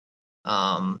there.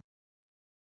 Hopefully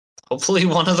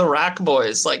one of the rack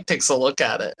boys like takes a look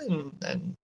at it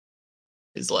and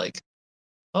is like,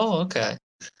 oh, okay.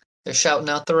 They're shouting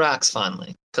out the racks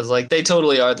finally. Because like they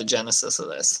totally are the genesis of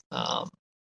this. And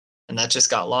that just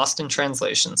got lost in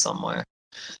translation somewhere.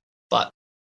 But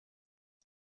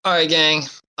all right, gang.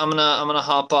 I'm gonna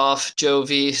hop off. Joe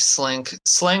V, Slink,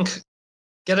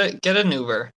 get an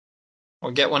Uber,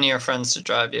 or get one of your friends to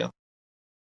drive you.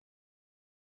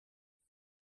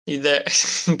 You there?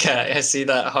 Okay, I see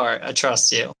that heart. I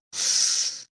trust you.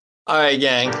 All right,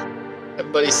 gang.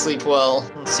 Everybody sleep well.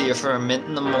 I'll see you for a mint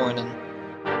in the morning.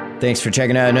 Thanks for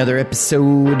checking out another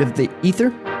episode of The Ether.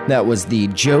 That was the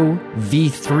Joe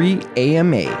V3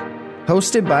 AMA,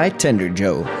 hosted by Tender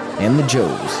Joe and the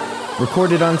Joes.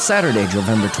 Recorded on Saturday,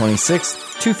 November 26,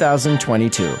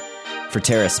 2022. For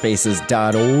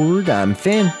TerraSpaces.org, I'm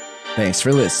Finn. Thanks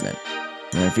for listening.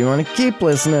 And if you want to keep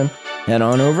listening, head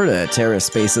on over to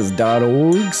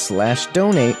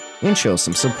TerraSpaces.org/donate and show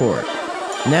some support.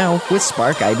 Now with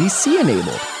Spark IBC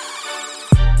enabled.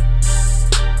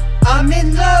 I'm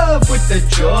in love with the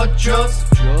Georgios.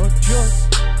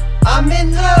 I'm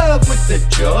in love with the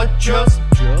Georgios.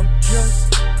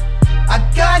 I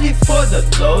got it for the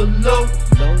low.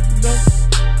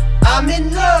 I'm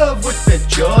in love with the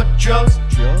Georgios.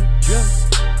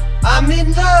 I'm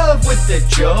in love with the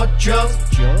Georgios.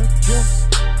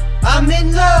 I'm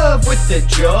in love with the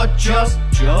Georgios.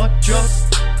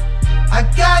 I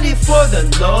got it for the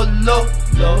low.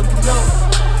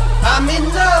 I'm in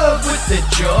love with the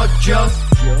Georgios.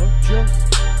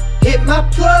 Hit my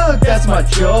plug, that's my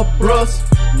Joe bros,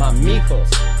 my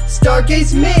mijos.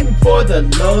 Stargaze mint for the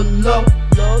low.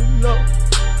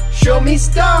 Show me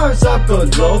stars, I'll go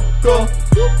loco.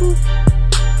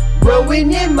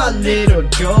 Rowing in my little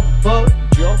Joe boat.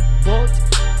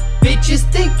 Bitches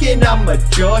thinking I'm a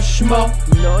Joshmo.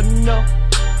 No.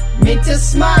 Mean to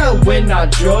smile when I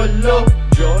jolo.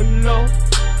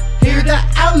 Hear the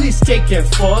owlies taking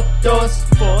photos.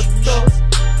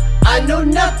 I know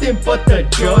nothing but the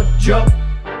JoJo.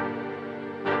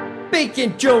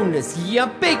 Bacon Jonas, yeah,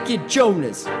 Bacon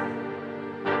Jonas.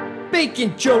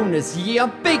 Bacon Jonas, yeah,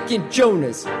 Bacon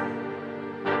Jonas.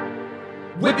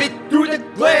 Whip it through the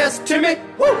glass, Timmy.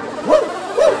 Woo, woo, woo,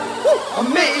 woo.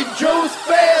 I'm making Joe's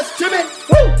fast, Timmy.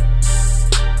 Woo.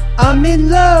 I'm in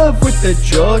love with the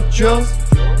JoJos.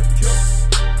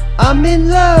 I'm in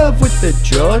love with the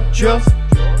JoJos.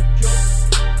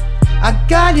 I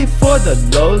got it for the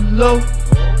low.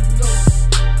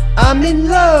 I'm in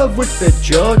love with the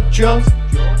JoJos.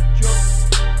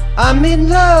 I'm in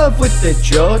love with the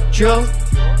JoJos.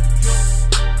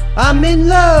 I'm in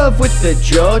love with the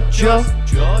JoJos.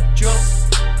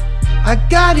 I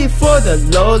got it for the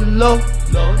low.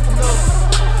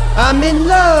 I'm in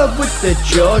love with the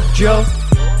JoJos.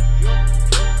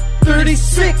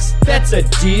 36, that's a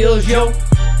deal, yo.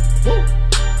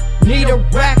 Need a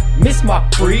rack, miss my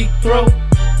free throw.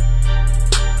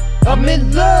 I'm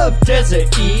in love,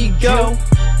 Desert Ego.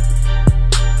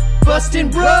 Busting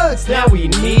rugs, now we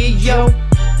need yo.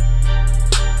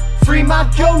 Free my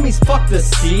homies, fuck the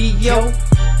CEO.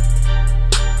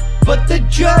 But the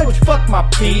judge, fuck my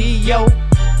PO.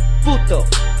 Puto,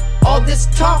 all this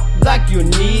talk like you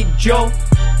need Joe.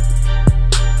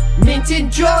 Minting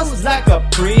Joe's like a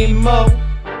primo.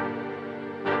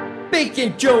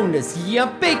 Bacon Jonas, yeah,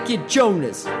 I'm Bacon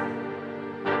Jonas.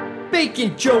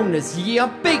 Bacon Jonas, yeah,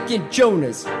 I'm Bacon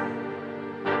Jonas.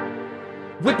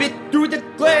 Whip it through the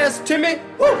glass, Timmy.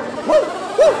 Woo, woo,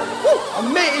 woo, woo.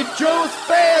 I made it Joe's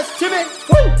fast, Timmy.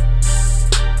 Woo.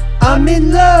 I'm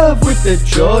in love with the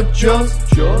Georgios,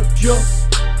 Georgios.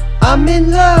 I'm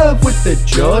in love with the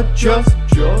Georgios,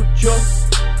 Georgios.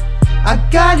 I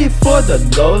got it for the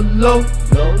Lolo,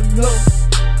 Lolo.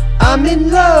 I'm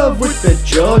in love with the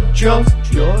Georgios,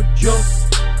 Georgios.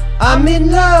 I'm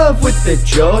in love with the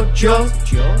Georgios,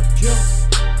 Georgios.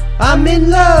 I'm in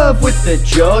love with the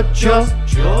Georgios,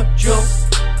 Georgios.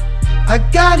 I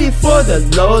got it for the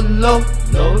Lolo,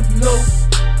 Lolo.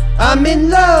 I'm in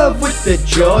love with the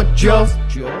Georgios,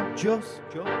 Georgios,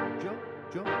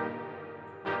 Georgios.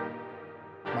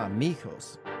 My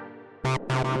mijos.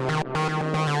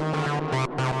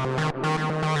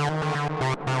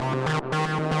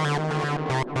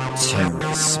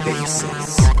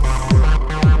 TerraSpaces.